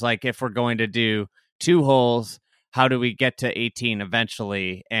becomes like, if we're going to do 2 holes, how do we get to 18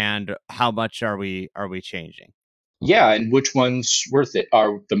 eventually, and how much are we changing? Yeah, and which ones worth it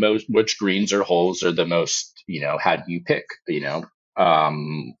are the most? Which greens or holes are the most? How do you pick?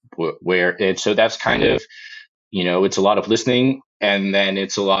 Where? And so that's kind of, it's a lot of listening, and then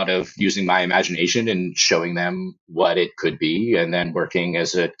it's a lot of using my imagination and showing them what it could be, and then working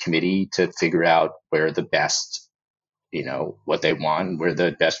as a committee to figure out where the best, what they want, where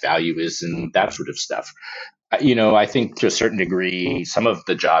the best value is, and that sort of stuff. I think to a certain degree, some of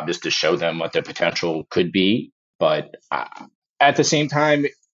the job is to show them what the potential could be. But at the same time,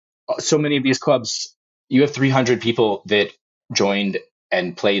 so many of these clubs, you have 300 people that joined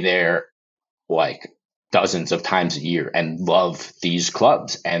and play there like dozens of times a year and love these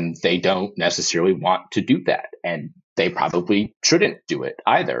clubs, and they don't necessarily want to do that. And they probably shouldn't do it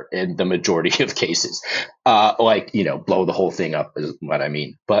either in the majority of cases. Blow the whole thing up is what I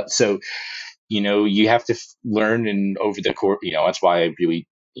mean. But so, you have to learn, and over the course, that's why I really,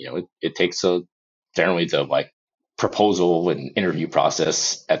 it takes generally the proposal and interview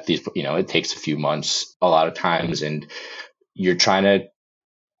process at these, it takes a few months a lot of times, and you're trying to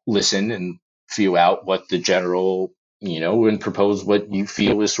listen and feel out what the general, and propose what you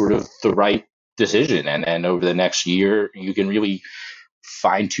feel is sort of the right decision. And then over the next year, you can really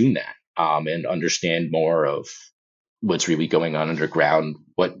fine tune that, and understand more of what's really going on underground,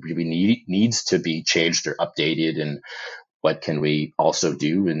 what really needs to be changed or updated, and what can we also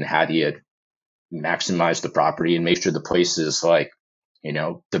do, and how do you maximize the property and make sure the place is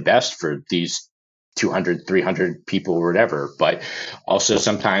the best for these 200, 300 people or whatever. But also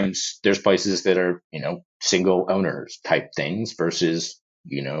sometimes there's places that are, single owners type things versus,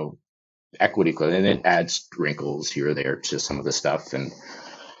 equity, and it adds wrinkles here or there to some of the stuff. And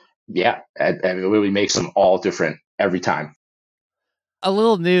yeah, it really makes them all different every time. A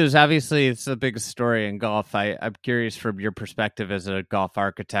little news. Obviously, it's the biggest story in golf. I'm curious from your perspective as a golf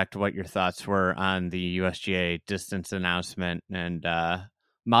architect, what your thoughts were on the USGA distance announcement and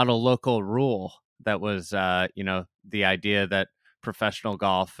model local rule that was, the idea that professional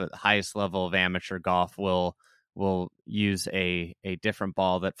golf at the highest level of amateur golf will use a different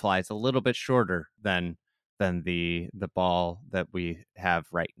ball that flies a little bit shorter than the ball that we have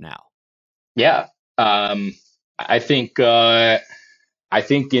right now. Yeah. I think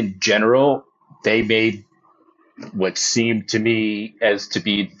in general, they made what seemed to me as to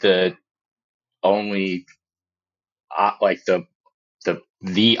be the only,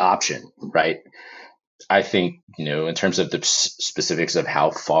 the option, right? I think, in terms of the specifics of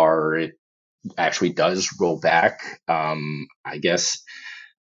how far it actually does roll back, I guess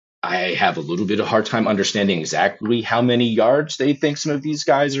I have a little bit of hard time understanding exactly how many yards they think some of these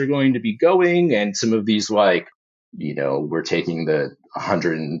guys are going to be going, and some of these we're taking the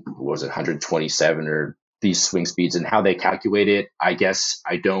 127 or these swing speeds and how they calculate it. I guess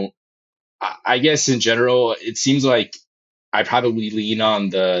in general, it seems like I probably lean on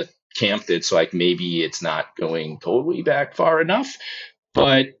the camp that's maybe it's not going totally back far enough,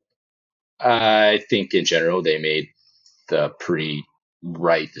 but I think in general they made the pretty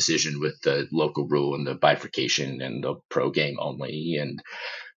right decision with the local rule and the bifurcation and the pro game only. And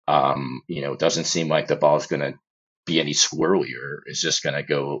it doesn't seem like the ball is going to be any swirlier. It's just going to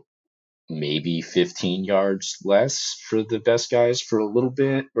go maybe 15 yards less for the best guys for a little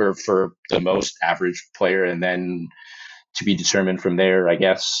bit, or for the most average player, and to be determined from there, I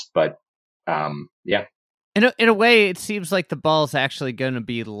guess. But yeah. In a way, it seems like the ball's actually going to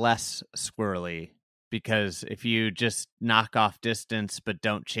be less swirly, because if you just knock off distance but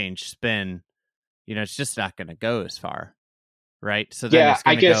don't change spin, it's just not going to go as far, right? So then it's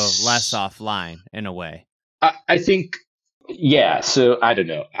going to go less offline in a way. I think, yeah. So I don't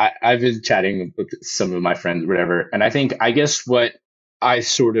know. I've been chatting with some of my friends, whatever, and I guess what I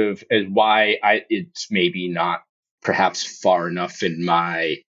sort of, and why it's maybe not perhaps far enough in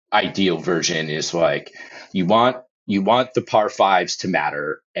my ideal version is you want the par fives to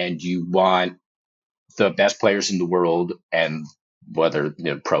matter, and you want the best players in the world, and whether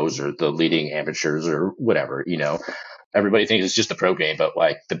pros or the leading amateurs or whatever, everybody thinks it's just the pro game, but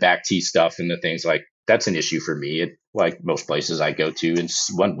the back tee stuff and the things that's an issue for me at most places I go to in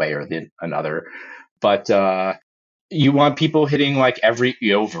one way or another. But you want people hitting every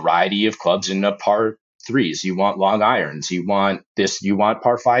variety of clubs in the par threes. You want long irons. You want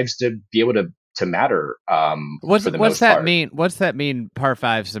par fives to be able to matter. What's that mean? What's that mean? Par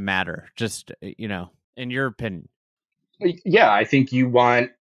fives to matter? Just in your opinion? Yeah, I think you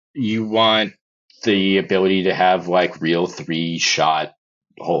want the ability to have real 3-shot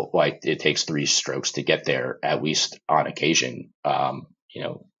hole. It takes 3 strokes to get there, at least on occasion.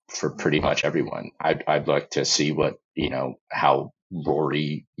 For pretty much everyone. I'd like to see what how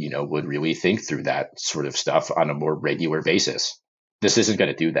Rory would really think through that sort of stuff on a more regular basis. This isn't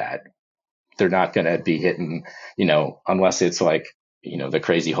going to do that. They're not going to be hitting unless it's the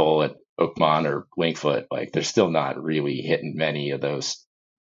crazy hole at Oakmont or Wingfoot. They're still not really hitting many of those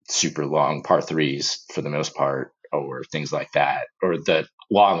super long par threes for the most part, or things like that, or the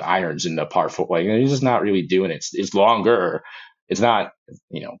long irons in the par four. He's just not really doing it. It's longer. It's not,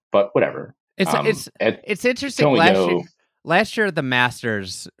 but whatever. It's interesting. Last year at the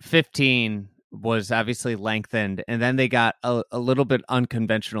Masters, 15 was obviously lengthened, and then they got a little bit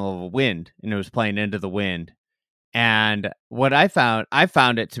unconventional of a wind, and it was playing into the wind. And what I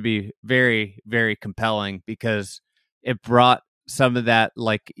found it to be very, very compelling, because it brought some of that,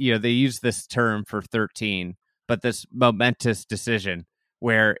 they use this term for 13, but this momentous decision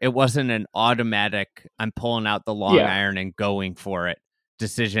where it wasn't an automatic, I'm pulling out the long iron and going for it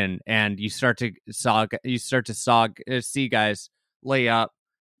decision. And you start to see guys lay up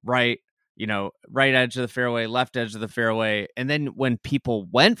right, right edge of the fairway, left edge of the fairway. And then when people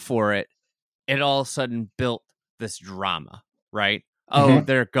went for it, it all of a sudden built this drama, right? Oh,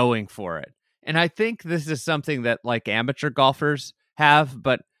 they're going for it. And I think this is something that like amateur golfers have,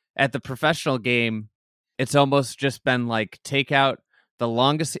 but at the professional game, it's almost just been like take out the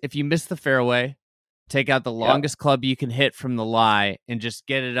longest, if you miss the fairway, take out the longest club you can hit from the lie and just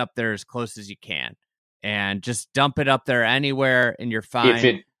get it up there as close as you can and just dump it up there anywhere and you're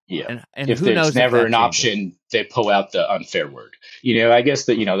fine. And if who knows there's never an changes. option, they pull out the unfair word. I guess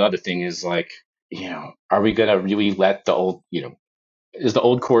that, the other thing is like, are we going to really let the old, when's the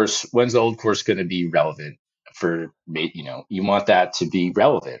old course going to be relevant for, you want that to be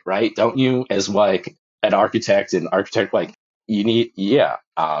relevant, right? Don't you, as like an architect, like you need,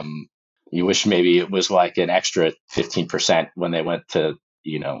 you wish maybe it was like an extra 15% when they went to,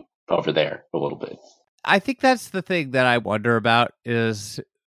 over there a little bit. I think that's the thing that I wonder about is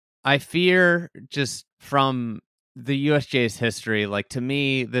I fear just from the USGA's history, like to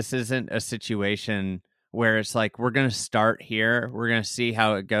me, this isn't a situation where it's like, we're going to start here, we're going to see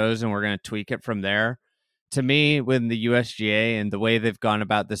how it goes, and we're going to tweak it from there. To me, when the USGA and the way they've gone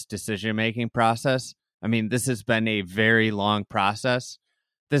about this decision-making process, I mean, this has been a very long process.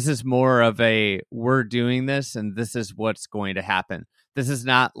 This is more of a, we're doing this and this is what's going to happen. This is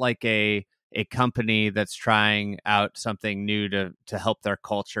not like a company that's trying out something new to help their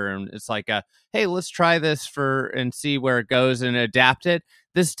culture. And it's like hey, let's try this and see where it goes and adapt it.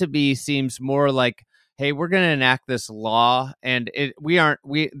 This to me seems more like, hey, we're going to enact this law, and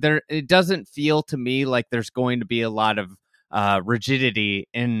it doesn't feel to me like there's going to be a lot of rigidity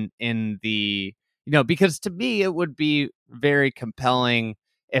in the, because to me, it would be very compelling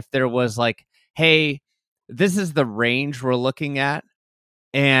if there was like, hey, this is the range we're looking at.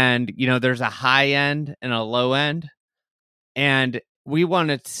 And, there's a high end and a low end. And we want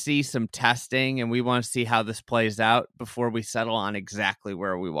to see some testing and we want to see how this plays out before we settle on exactly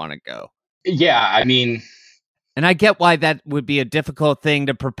where we want to go. Yeah, I mean. And I get why that would be a difficult thing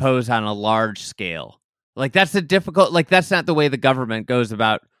to propose on a large scale. Like, that's not the way the government goes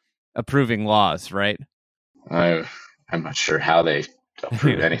about approving laws, right? I'm not sure how they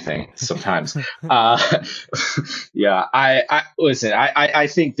approve anything sometimes. Yeah, I listen, I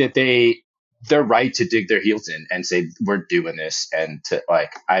think that they're right to dig their heels in and say, we're doing this. And to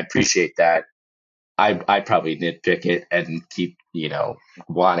like, I appreciate that. I probably nitpick it and keep,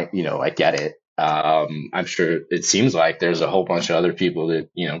 wanting, I get it. I'm sure it seems like there's a whole bunch of other people that,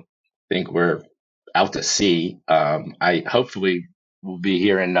 think we're out to sea. I hopefully will be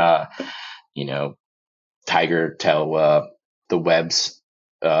hearing, Tiger tell the Webbs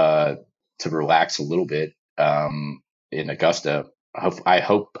to relax a little bit in Augusta. I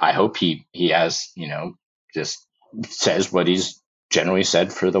hope he has, just says what he's generally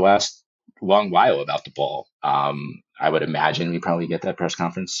said for the last long while about the ball. I would imagine we probably get that press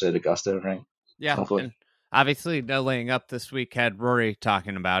conference at Augusta, right? Yeah. Hopefully. And obviously, No Laying Up this week had Rory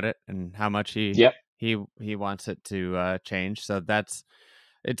talking about it and how much he wants it to change. So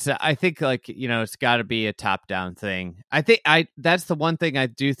I think like, it's got to be a top down thing. That's the one thing I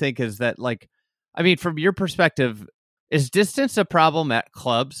do think is that, like, I mean, from your perspective, is distance a problem at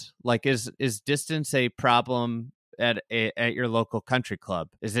clubs? Like, is distance a problem at your local country club?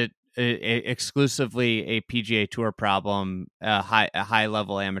 Is it exclusively a PGA Tour problem, a high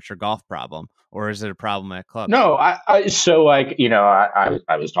level amateur golf problem, or is it a problem at clubs? No, I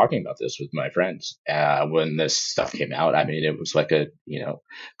was talking about this with my friends when this stuff came out. I mean, it was like a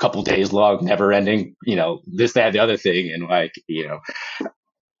couple days long, never ending, this, that, the other thing, and like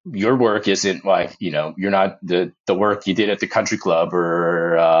your work isn't like you're not the work you did at the country club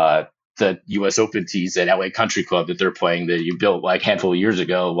or the U.S. Open tees at LA Country Club that they're playing that you built like a handful of years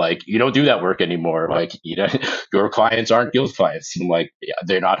ago. Like, you don't do that work anymore. Like, your clients aren't guild clients. I'm like, yeah,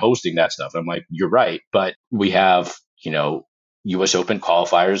 they're not hosting that stuff. I'm like, you're right. But we have, U.S. Open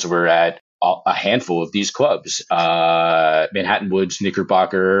qualifiers. We're at a handful of these clubs. Manhattan Woods,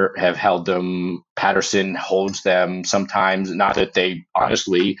 Knickerbocker have held them. Patterson holds them sometimes. Not that they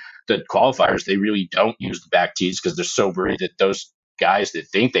honestly, the qualifiers, they really don't use the back tees because they're so worried that those guys that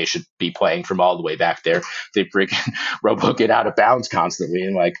think they should be playing from all the way back there, they freaking roadbook it out of bounds constantly,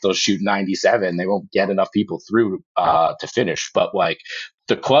 and like they'll shoot 97. They won't get enough people through to finish. But like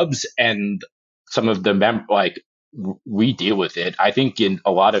the clubs and some of the we deal with it. I think in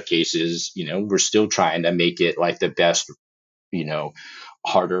a lot of cases, we're still trying to make it like the best,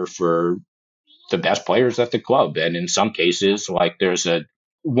 harder for the best players at the club. And in some cases, like there's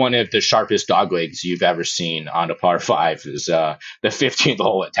one of the sharpest dog legs you've ever seen on a par five is the 15th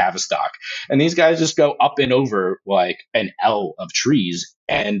hole at Tavistock. And these guys just go up and over like an L of trees.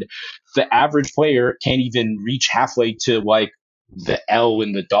 And the average player can't even reach halfway to like the L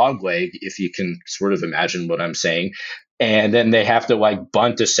in the dog leg, if you can sort of imagine what I'm saying. And then they have to like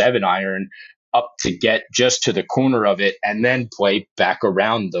bunt a 7-iron up to get just to the corner of it and then play back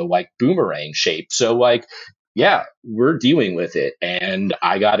around the like boomerang shape. So like, yeah, we're dealing with it. And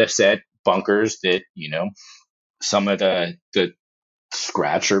I got to set bunkers that, some of the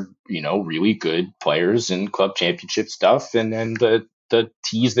scratch are, really good players in club championship stuff. And then the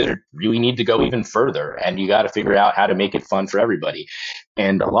tees that really need to go even further. And you got to figure out how to make it fun for everybody.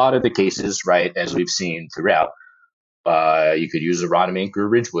 And a lot of the cases, right, as we've seen throughout, you could use a Rodamink or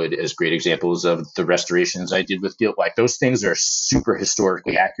Ridgewood as great examples of the restorations I did with Gilt. Like those things are super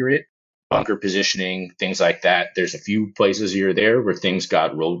historically accurate. Bunker positioning, things like that. There's a few places here or there where things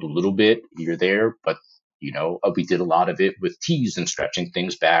got rolled a little bit here or there, but we did a lot of it with tees and stretching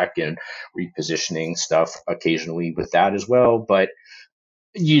things back and repositioning stuff occasionally with that as well. But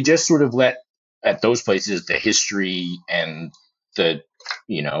you just sort of let at those places the history and the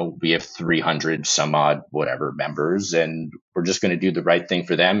we have 300 some odd whatever members, and we're just going to do the right thing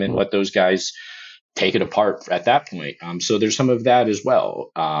for them and let those guys take it apart at that point. So there's some of that as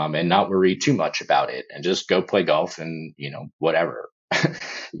well, and not worry too much about it and just go play golf and whatever.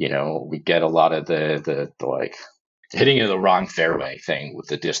 We get a lot of the like hitting in the wrong fairway thing with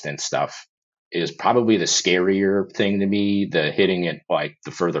the distance stuff is probably the scarier thing to me. The hitting it like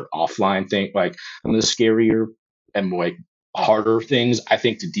the further offline thing, like the scarier and like harder things I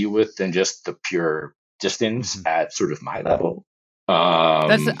think to deal with than just the pure distance at sort of my level.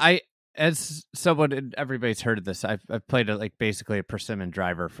 As someone, everybody's heard of this. I've played like basically a persimmon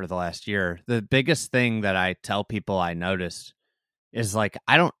driver for the last year. The biggest thing that I tell people I noticed is like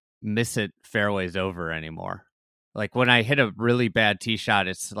I don't miss it fairways over anymore. Like when I hit a really bad tee shot,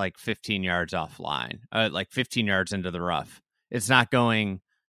 it's like 15 yards offline, like 15 yards into the rough. It's not going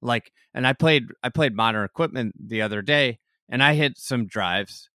like. And I played modern equipment the other day, and I hit some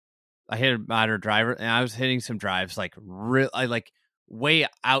drives. I hit a modern driver, and I was hitting some drives like way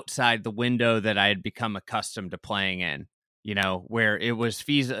outside the window that I had become accustomed to playing in. Where it was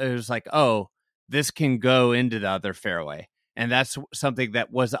feasible. It was like, oh, this can go into the other fairway. And that's something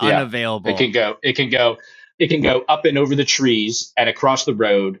that was unavailable. It can go up and over the trees and across the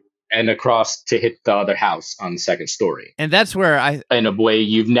road and across to hit the other house on the second story. And that's where in a way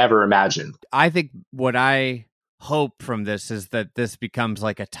you've never imagined. I think what I hope from this is that this becomes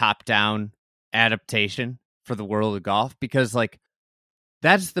like a top-down adaptation for the world of golf, because like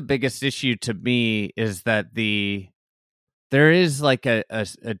that's the biggest issue to me, is that there is like a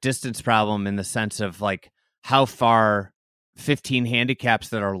distance problem in the sense of like how far 15 handicaps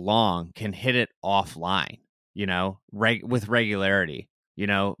that are long can hit it offline, with regularity,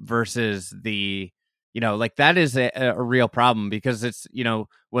 versus the, like that is a real problem, because it's,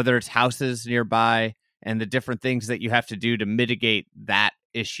 whether it's houses nearby and the different things that you have to do to mitigate that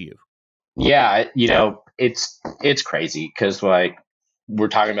issue. Yeah. It's crazy because like we're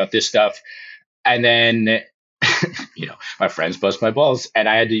talking about this stuff and then my friends bust my balls and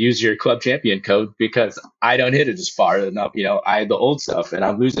I had to use your club champion code because I don't hit it as far enough. I had the old stuff and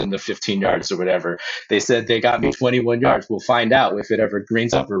I'm losing the 15 yards or whatever. They said they got me 21 yards. We'll find out if it ever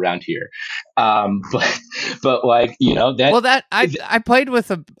greens up around here. But like, I played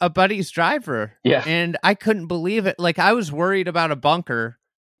with a buddy's driver, yeah, and I couldn't believe it. Like I was worried about a bunker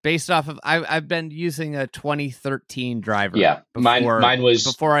based off of, I've been using a 2013 driver. Yeah. Mine was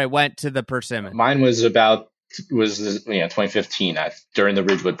before I went to the persimmon. Mine was 2015 during the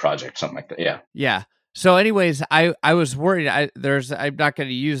Ridgewood project, something like that. Yeah. So anyways, I was worried. I'm not going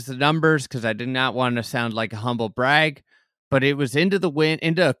to use the numbers because I did not want to sound like a humble brag, but it was into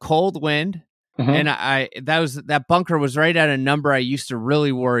a cold wind. Mm-hmm. And that bunker was right at a number I used to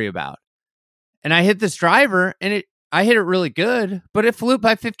really worry about. And I hit this driver and I hit it really good, but it flew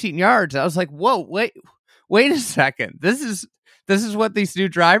by 15 yards. I was like, whoa, wait a second. This is what these new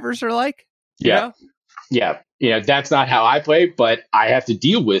drivers are like? Yeah. Yeah. That's not how I play, but I have to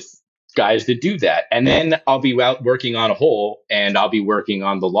deal with guys that do that. And then I'll be out working on a hole and I'll be working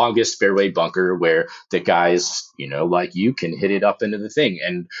on the longest fairway bunker where the guys, like you can hit it up into the thing.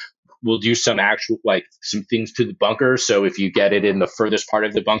 And we'll do some things to the bunker. So if you get it in the furthest part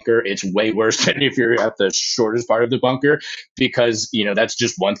of the bunker, it's way worse than if you're at the shortest part of the bunker, because, that's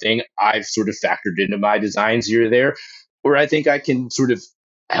just one thing I've sort of factored into my designs here or there, where I think I can sort of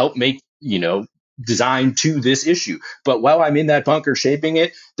help make, designed to this issue. But while I'm in that bunker shaping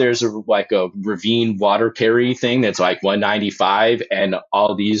it, there's a ravine water carry thing that's like 195, and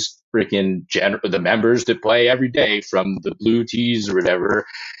all these freaking the members that play every day from the blue tees or whatever,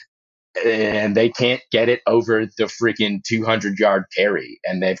 and they can't get it over the freaking 200-yard carry,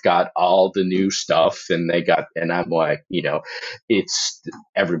 and they've got all the new stuff, and I'm like, it's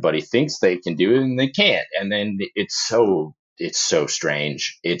everybody thinks they can do it and they can't, and then it's so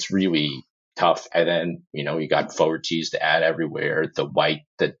strange. It's really tough. And then you got forward tees to add everywhere, the white,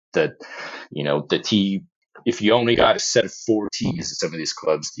 the tee. If you only got a set of 4 tees at some of these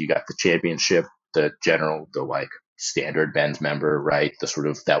clubs, you got the championship, the general, the standard men's member, right? The sort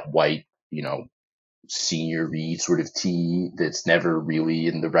of that white, senior read sort of tee that's never really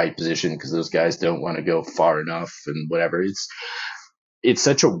in the right position because those guys don't want to go far enough and whatever. It's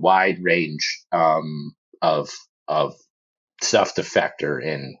such a wide range of stuff to factor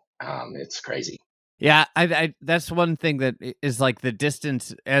in. It's crazy. Yeah, I that's one thing that is like the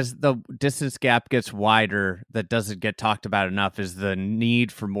distance, as the distance gap gets wider, that doesn't get talked about enough, is the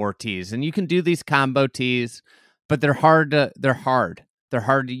need for more tees. And you can do these combo tees, but they're hard to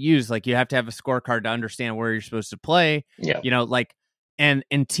use. Like, you have to have a scorecard to understand where you're supposed to play. Yeah. And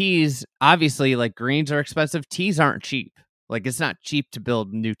tees, obviously, like, greens are expensive. Tees aren't cheap. Like, it's not cheap to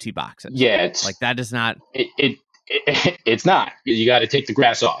build new tee boxes. Yeah, it's like, that is not. It's not. You got to take the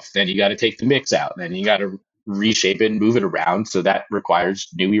grass off, then you got to take the mix out, then you got to reshape it and move it around. So that requires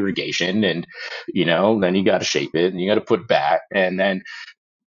new irrigation, and then you got to shape it and you got to put it back, and then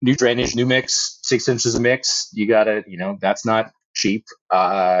new drainage, new mix, 6 inches of mix. You got to, that's not cheap.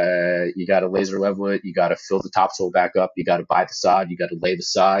 You got to laser level it. You got to fill the topsoil back up. You got to buy the sod. You got to lay the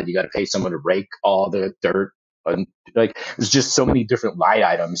sod. You got to pay someone to rake all the dirt. And there's just so many different line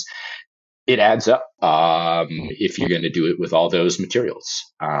items. It adds up if you're going to do it with all those materials.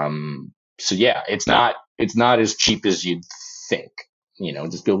 So yeah, it's not as cheap as you'd think.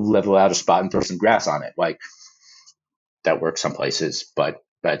 Just go level out a spot and throw some grass on it. Like, that works some places, but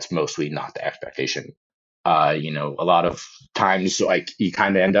that's mostly not the expectation. A lot of times, you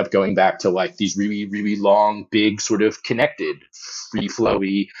kind of end up going back to these really, really long, big, sort of connected, free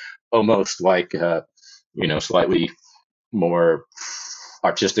flowy, almost slightly more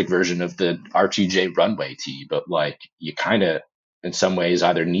artistic version of the RTJ runway tee. But you kind of, in some ways,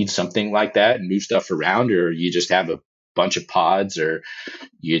 either need something like that and move stuff around, or you just have a bunch of pods, or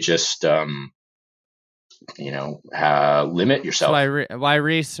you just limit yourself. Why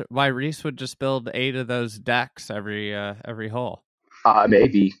Reese would just build 8 of those decks every hole.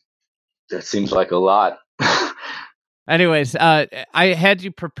 Maybe that seems like a lot. Anyways, I had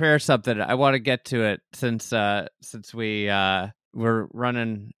you prepare something. I want to get to it since we're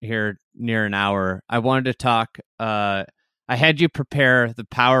running here near an hour. I wanted to talk. I had you prepare the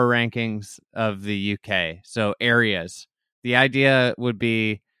power rankings of the UK. So areas. The idea would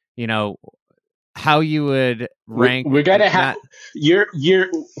be, how you would rank. We're gonna have you're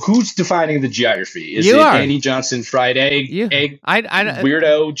who's defining the geography? Is you it are. Andy Johnson fried egg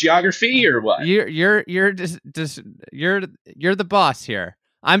weirdo geography, or what? You're the boss here.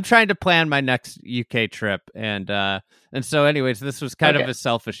 I'm trying to plan my next UK trip, and so anyways, this was kind of a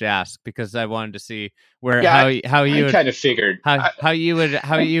selfish ask because I wanted to see how you kind of figured how you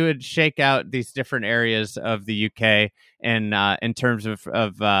would shake out these different areas of the UK, and in terms of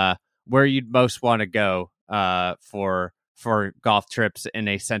where you'd most want to go for golf trips in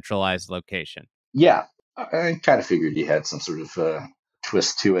a centralized location. Yeah, I kind of figured you had some sort of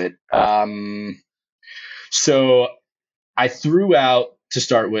twist to it. So I threw out, to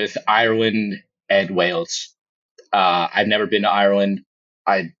start with, Ireland and Wales. I've never been to Ireland.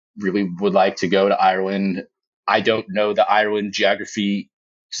 I really would like to go to Ireland. I don't know the Ireland geography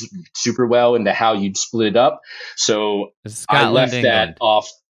super well into how you'd split it up. So I left that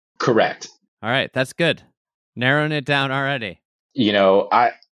off. Correct. All right. That's good. Narrowing it down already.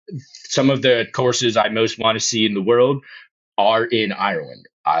 Some of the courses I most want to see in the world are in Ireland.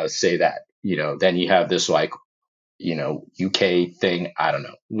 I'll say that. Then you have this UK thing. I don't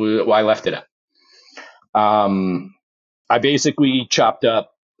know. Well, I left it up. I basically chopped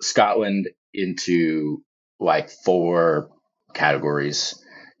up Scotland into 4 categories.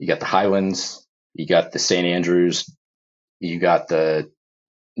 You got the Highlands, you got the St. Andrews, you got the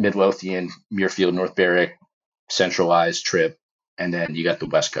Midlothian, Muirfield, North Berwick, centralized trip, and then you got the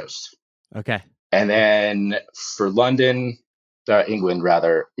West Coast. Okay. And then for England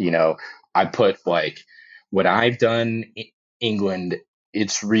rather, I put when I've done England,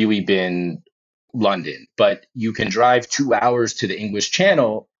 it's really been London, but you can drive 2 hours to the English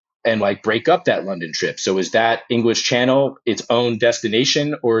Channel and like break up that London trip. So is that English Channel its own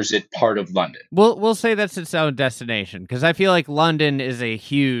destination, or is it part of London? We'll say that's its own destination, because I feel like London is a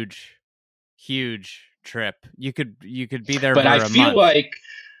huge trip. You could be there But for I a feel month. like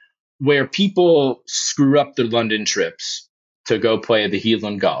where people screw up their London trips to go play the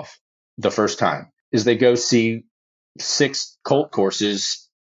Heathland Golf the first time is they go see 6 Colt courses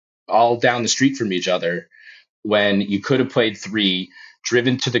all down the street from each other when you could have played 3,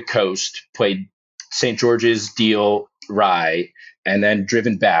 driven to the coast, played St. George's, Deal, Rye, and then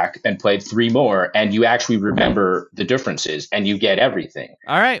driven back and played 3 more, and you actually remember the differences and you get everything.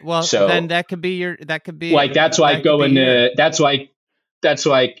 All right, well, So then that's why going to that's like,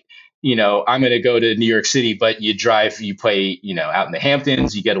 I'm going to go to New York City, but you play, out in the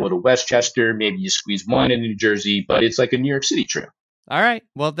Hamptons, you get a little Westchester, maybe you squeeze one in New Jersey, but it's like a New York City trip. All right,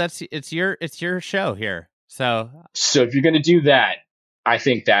 well, it's your show here. So if you're going to do that, I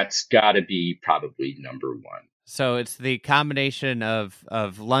think that's got to be probably number 1. So it's the combination of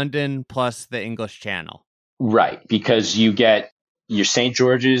London plus the English Channel. Right, because you get your St.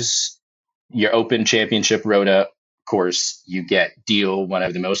 George's, your Open Championship Rota course, you get Deal, one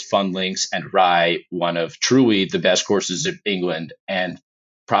of the most fun links, and Rye, one of truly the best courses in England, and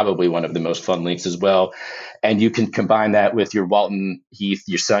probably one of the most fun links as well. And you can combine that with your Walton Heath,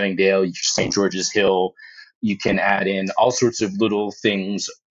 your Sunningdale, your St. George's Hill. You can add in all sorts of little things,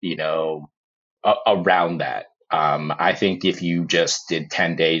 around that. I think if you just did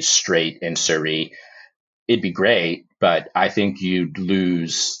 10 days straight in Surrey, it'd be great, but I think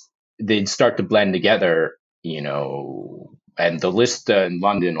they'd start to blend together, and the list in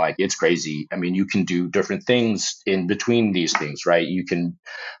London, like, it's crazy. I mean, you can do different things in between these things, right? You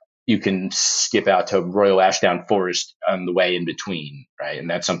can skip out to Royal Ashdown Forest on the way in between, right? And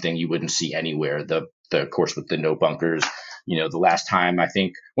that's something you wouldn't see anywhere. The course with the no bunkers. The last time, I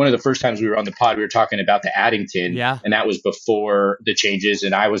think one of the first times we were on the pod, we were talking about the Addington, and that was before the changes.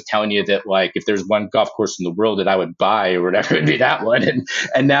 And I was telling you that, like, if there's one golf course in the world that I would buy or whatever, it'd be that one.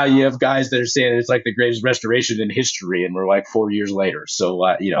 And now you have guys that are saying it's like the greatest restoration in history, and we're like 4 years later. So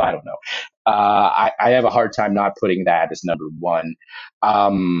I don't know. I have a hard time not putting that as number 1.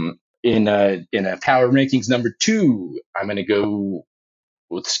 In a power rankings number 2, I'm going to go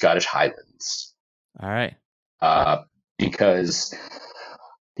with Scottish Highlands. All right. Because,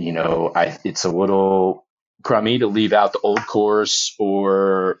 it's a little crummy to leave out the Old Course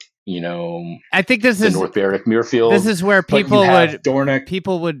or, I think this is North Berwick Muirfield. This is where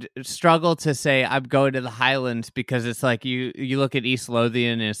people would struggle to say I'm going to the Highlands, because it's like you look at East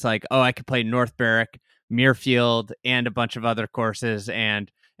Lothian and it's like, oh, I could play North Berwick, Muirfield, and a bunch of other courses,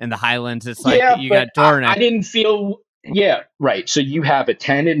 and in the Highlands it's like you got Dornoch. I didn't feel. Yeah, right. So you have a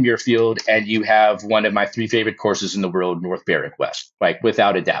 10 in Muirfield, and you have one of my 3 favorite courses in the world, North Berwick West, like,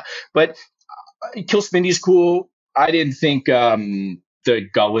 without a doubt. But Kilsmindy's cool. I didn't think the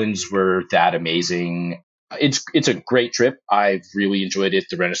Gullens were that amazing. It's a great trip. I've really enjoyed it.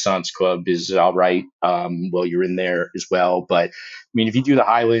 The Renaissance Club is all right. Well, you're in there as well. But I mean, if you do the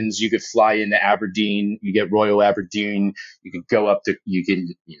Highlands, you could fly into Aberdeen. You get Royal Aberdeen. You could go up to,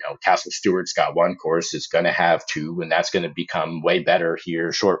 Castle Stewart's got 1 course. It's going to have 2, and that's going to become way better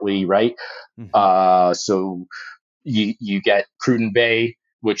here shortly, right? Mm-hmm. So you get Cruden Bay,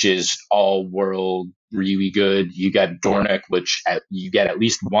 which is all world, really good. You got Dornoch, which you get at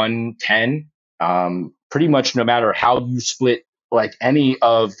least 110. Pretty much no matter how you split, like, any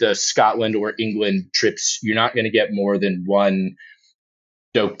of the Scotland or England trips, you're not going to get more than 1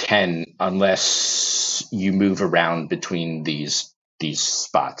 Doak 10 unless you move around between these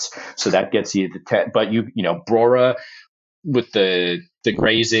spots. So that gets you the 10. But Brora with the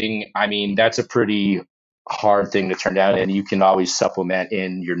grazing, I mean, that's a pretty hard thing to turn down, and you can always supplement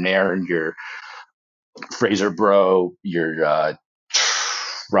in your Nairn, your Fraser-Bro, your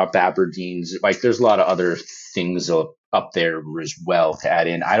Rump Aberdeens. Like, there's a lot of other things up there as well to add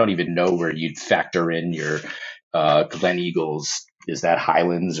in. I don't even know where you'd factor in your Glen Eagles. Is that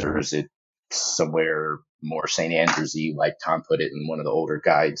Highlands, or is it somewhere more St. Andrewsy, like Tom put it in one of the older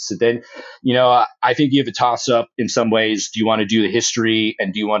guides? So then, I think you have a toss up in some ways. Do you want to do the history,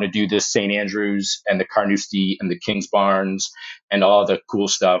 and do you want to do this St. Andrews and the Carnoustie and the King's Barns and all the cool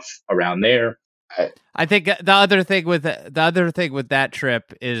stuff around there? I think the other thing with that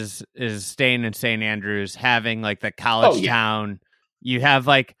trip is staying in St. Andrews, having like the college town. You have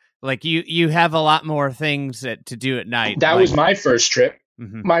like you have a lot more things to do at night. That was my first trip.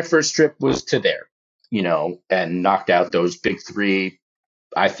 Mm-hmm. My first trip was to there, and knocked out those big 3.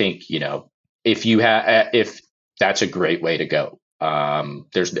 I think, if that's a great way to go.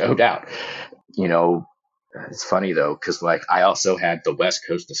 There's no doubt, It's funny though, because like I also had the west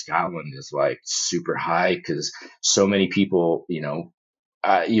coast of Scotland is like super high because so many people, you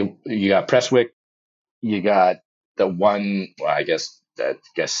got Prestwick, you got the one. Well, I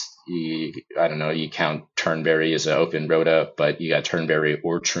don't know. You count Turnberry as an open rota, but you got Turnberry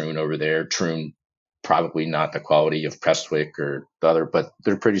or Troon over there. Troon probably not the quality of Prestwick or the other, but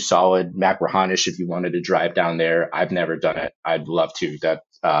they're pretty solid. Macrahonish, if you wanted to drive down there, I've never done it. I'd love to. That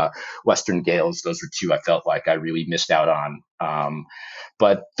Western Gales, those were two I felt like I really missed out on.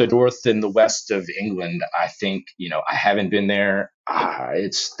 But the north and the west of England, I think, I haven't been there.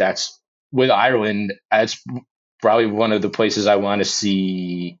 That's with Ireland. That's probably one of the places I want to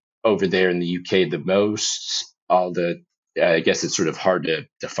see over there in the UK the most. I guess it's sort of hard to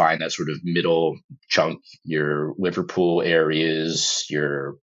define that sort of middle chunk, your Liverpool areas,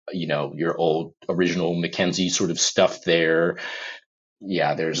 your old original Mackenzie sort of stuff there.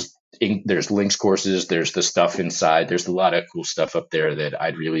 Yeah, there's links courses, there's the stuff inside. There's a lot of cool stuff up there that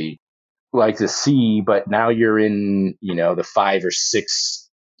I'd really like to see, but now you're in, the 5 or 6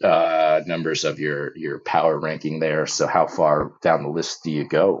 numbers of your power ranking there. So how far down the list do you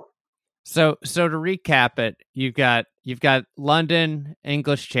go? So to recap it, you've got London,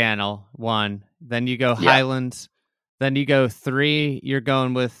 English Channel 1, then you go Highlands, then you go 3, you're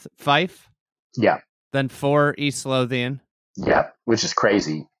going with Fife. Yeah. Then 4, East Lothian. Yeah, which is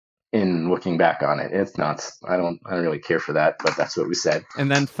crazy in looking back on it. It's nuts. I don't really care for that, but that's what we said. And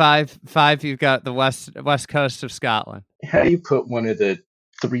then 5, you've got the west coast of Scotland. How do you put one of the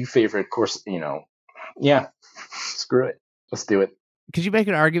 3 favorite courses, Yeah, screw it. Let's do it. Could you make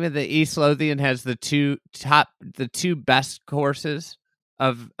an argument that East Lothian has the two best courses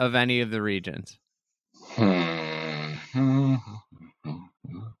of any of the regions?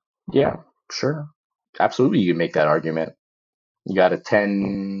 Yeah, sure. Absolutely, you can make that argument. You got a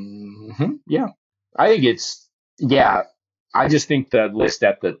 10. Yeah. I think I just think the list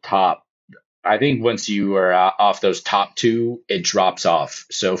at the top, I think once you are off those top 2, it drops off.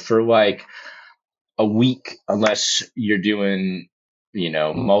 So for like a week, unless you're doing,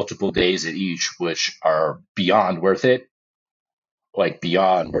 multiple days at each, which are beyond worth it,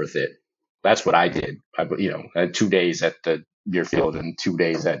 That's what I did. I had 2 days at the Muirfield and 2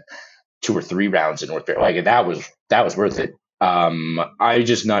 days at 2 or 3 rounds in North Bear. Like that was worth it. I'm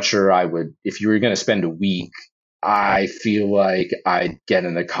just not sure I would, if you were going to spend a week, I feel like I'd get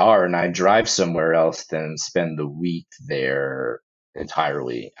in the car and I'd drive somewhere else than spend the week there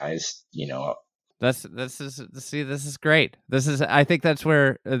entirely. This is great. I think that's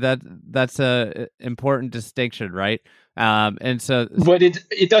where that's a important distinction, right? And so, but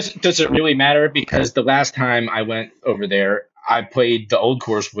it doesn't really matter because the last time I went over there, I played the old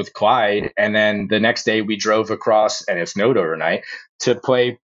course with Clyde, and then the next day we drove across, and it snowed overnight, to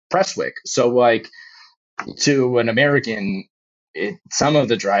play Prestwick. So, like, to an American, some of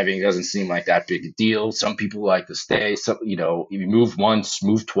the driving doesn't seem like that big a deal. Some people like to stay. So, if you move once,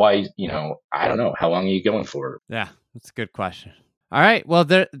 move twice, I don't know. How long are you going for? Yeah, that's a good question. All right. Well,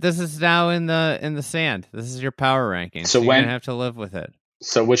 this is now in the sand. This is your power ranking. So you're gonna have to live with it.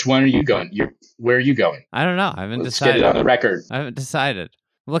 So which one are you going? Where are you going? I don't know. I haven't Let's decided. Get it on the record. I haven't decided.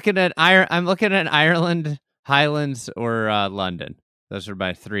 I'm looking at Ireland, Highlands, or London. Those are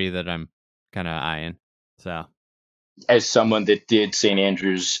my 3 that I'm kind of eyeing. So, as someone that did St.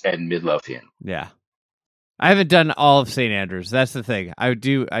 Andrews and Midlothian, yeah, I haven't done all of St. Andrews. That's the thing. I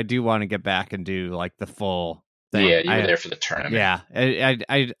do want to get back and do like the full thing. Yeah, you were there for the tournament. Yeah,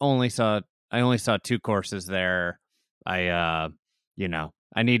 I only saw 2 courses there.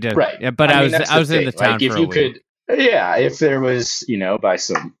 I need to. Right. Yeah, but I was in the town like, if for you a week. if there was, by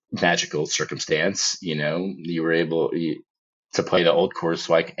some magical circumstance, you were able to play the old course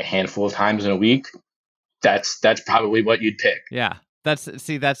like a handful of times in a week, that's probably what you'd pick. Yeah. That's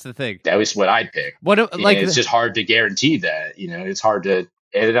the thing. That was what I'd pick. It's just hard to guarantee that, it's hard to,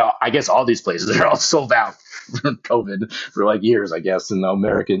 I guess all these places are all sold out from COVID for like years, I guess. And the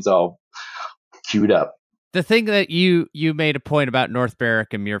Americans all queued up. The thing that you made a point about North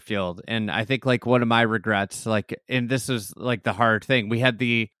Berwick and Muirfield, and I think like one of my regrets, like, and this was like the hard thing, we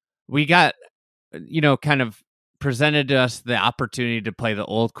got, kind of presented to us the opportunity to play the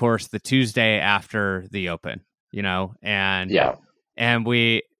old course the Tuesday after the Open, and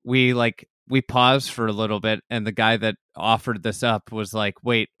we paused for a little bit, and the guy that offered this up was like,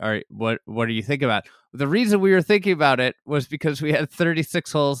 wait, what are you thinking about? The reason we were thinking about it was because we had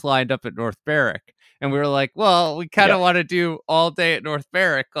 36 holes lined up at North Berwick. And we were like, well, we kind of want to do all day at North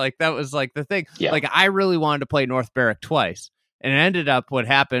Berwick. Like, that was like the thing. Yeah. Like, I really wanted to play North Berwick twice. And it ended up, what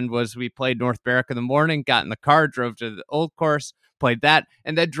happened was we played North Berwick in the morning, got in the car, drove to the old course, played that,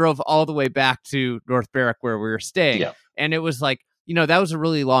 and then drove all the way back to North Berwick where we were staying. Yeah. And it was like, that was a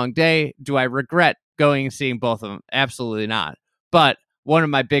really long day. Do I regret going and seeing both of them? Absolutely not. But one of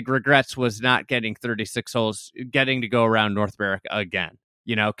my big regrets was not getting 36 holes, getting to go around North Berwick again,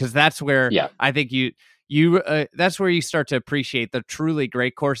 because that's where I think that's where you start to appreciate the truly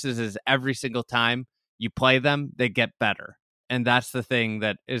great courses is every single time you play them, they get better. And that's the thing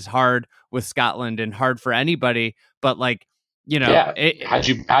that is hard with Scotland and hard for anybody. But how'd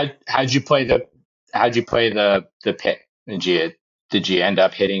you play the pit? Did you end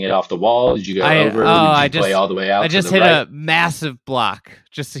up hitting it off the wall? Did you go over? Did you play all the way out? I just hit a massive block,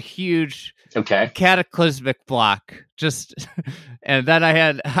 just a huge, cataclysmic block. And then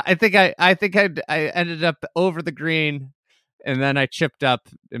I think I ended up over the green, and then I chipped up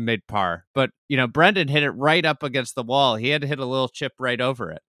and made par. But Brendan hit it right up against the wall. He had to hit a little chip right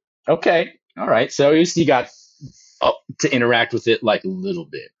over it. Okay, all right. So at least you got to interact with it like a little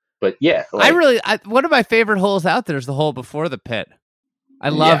bit. But yeah, one of my favorite holes out there is the hole before the pit. I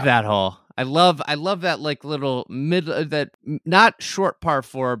love that hole. I love that like little that not short par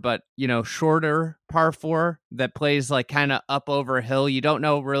 4, but shorter par 4 that plays like kind of up over a hill. You don't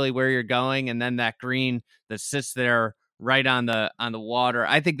know really where you're going, and then that green that sits there right on the water.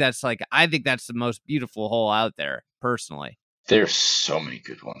 I think that's the most beautiful hole out there, personally. There's so many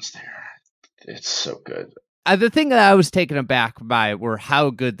good ones there. It's so good. The thing that I was taken aback by were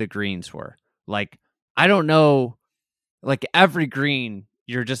how good the greens were. Like, I don't know, like every green,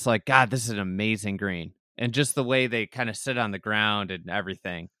 you're just like, God, this is an amazing green. And just the way they kind of sit on the ground and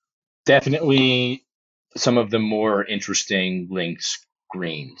everything. Definitely some of the more interesting links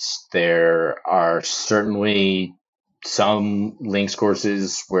greens. There are certainly some links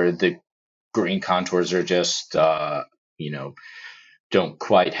courses where the green contours are just, don't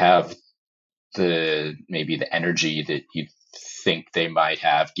quite have maybe the energy that you think they might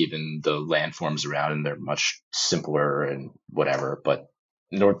have given the landforms around, and they're much simpler and whatever. But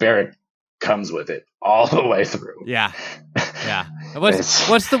North Berwick comes with it all the way through. Yeah.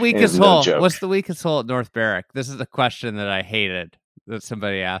 What's the weakest hole? What's the weakest hole at North Berwick? This is a question that I hated that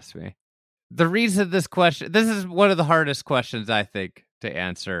somebody asked me. The reason this is one of the hardest questions, I think, to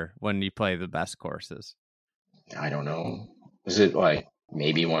answer when you play the best courses. I don't know. Is it like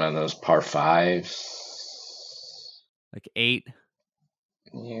maybe one of those par 5s? Like 8?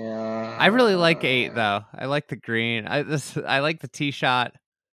 Yeah. I really like 8 though. I like the green. I like the tee shot.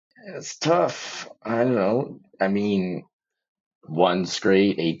 It's tough. I don't know. I mean, 1's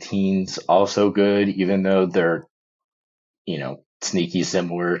great, 18's also good, even though they're, sneaky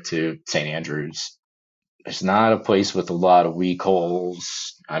similar to St. Andrews. It's not a place with a lot of weak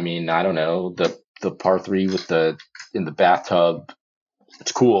holes. I mean, I don't know. The par 3 in the bathtub,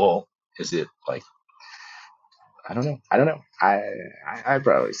 it's cool. Is it like, I don't know. I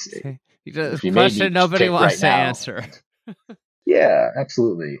probably say. It's a question nobody wants to answer. Yeah,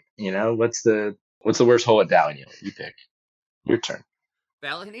 absolutely. What's the worst hole at Ballyneal? You pick. Your turn.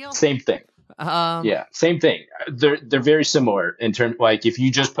 Ballyneal? Same thing. Yeah, same thing. They're very similar in terms, like if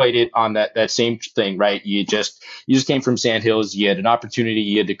you just played it on that same thing, right? You just came from Sandhills. You had an opportunity.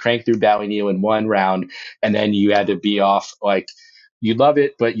 You had to crank through Ballyneal in one round, and then you had to be off. Like you'd love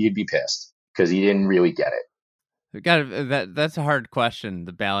it, but you'd be pissed because you didn't really get it. That's a hard question.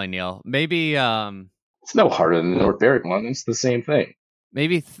 The Ballyneal, maybe. It's no harder than the North Berwick one. It's the same thing.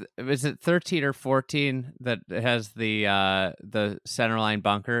 Maybe is it 13 or 14 that has the centerline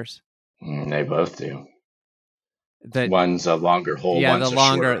bunkers? They both do. One's a longer hole. Yeah, one's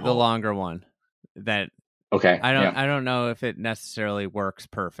the longer one. That okay. I don't know if it necessarily works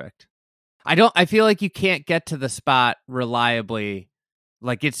perfect. I feel like you can't get to the spot reliably.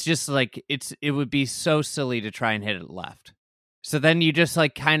 Like it's just like it would be so silly to try and hit it left. So then you just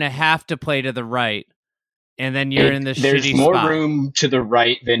like kind of have to play to the right. And then you're in the shitty spot. There's more room to the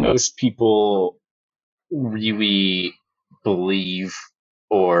right than most people really believe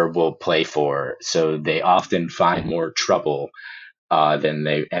or will play for. So they often find more trouble than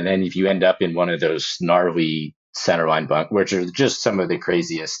they. And then if you end up in one of those gnarly centerline bunkers, which are just some of the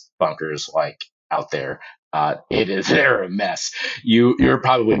craziest bunkers like out there, they're a mess. You're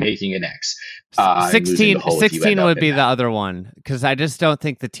probably making an X. 16 would be the other one because I just don't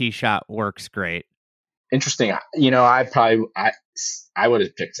think the tee shot works great. Interesting. I would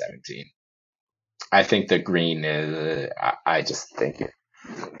have picked 17. I think the green is. I just think it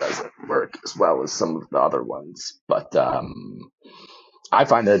doesn't work as well as some of the other ones. But I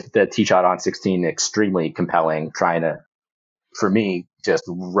find the tee shot on 16 extremely compelling. Trying to, for me, just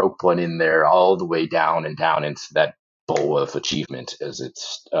rope one in there all the way down and down into that bowl of achievement, as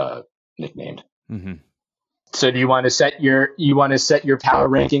it's nicknamed. Mm-hmm. So do you want to set your power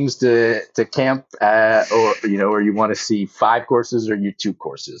rankings to camp, or you want to see 5 courses or 2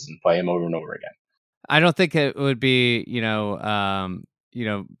 courses and play them over and over again? I don't think it would be,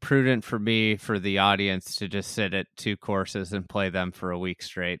 prudent for me, for the audience, to just sit at 2 courses and play them for a week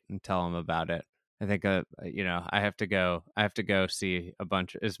straight and tell them about it. I think, I have to go see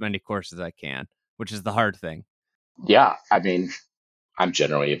as many courses as I can, which is the hard thing. Yeah. I mean, I'm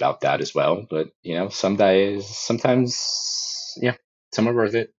generally about that as well, but sometimes, some are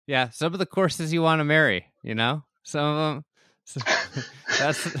worth it. Yeah. Some of the courses you want to marry, some of them.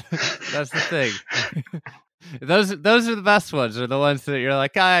 That's the thing. Those are the best ones. Are the ones that you're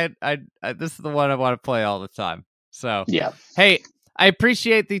like, this is the one I want to play all the time. So yeah. Hey, I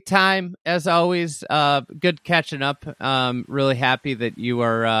appreciate the time as always. Good catching up. Really happy that you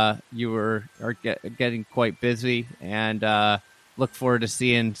are getting quite busy, and look forward to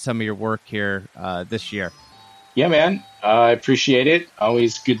seeing some of your work here this year. Yeah, man. I appreciate it.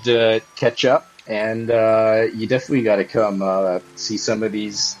 Always good to catch up. And you definitely got to come see some of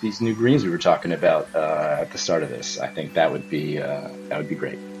these new greens we were talking about at the start of this. I think that would be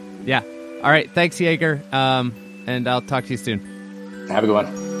great. Yeah. All right. Thanks, Jaeger. And I'll talk to you soon. Have a good one.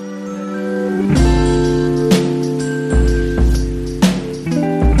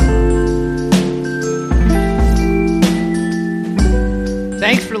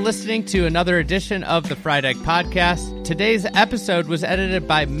 Thanks for listening to another edition of the Fried Egg Podcast. Today's episode was edited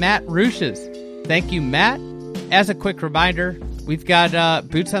by Matt Ruches. Thank you, Matt. As a quick reminder, we've got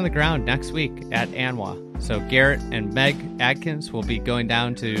boots on the ground next week at ANWA. So Garrett and Meg Adkins will be going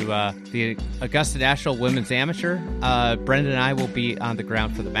down to the Augusta National Women's Amateur. Brendan and I will be on the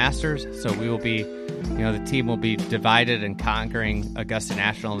ground for the Masters. So we will be, the team will be divided and conquering Augusta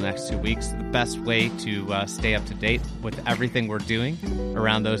National in the next 2 weeks. The best way to stay up to date with everything we're doing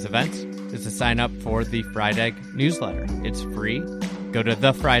around those events is to sign up for the Fried Egg newsletter. It's free. Go to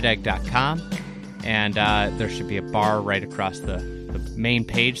thefriedegg.com, and there should be a bar right across the main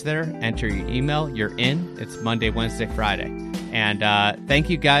page there. Enter your email. You're in. It's Monday, Wednesday, Friday. And thank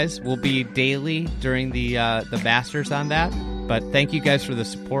you guys. We'll be daily during the Masters on that. But thank you guys for the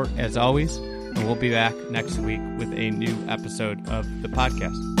support as always. And we'll be back next week with a new episode of the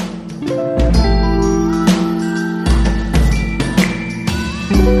podcast.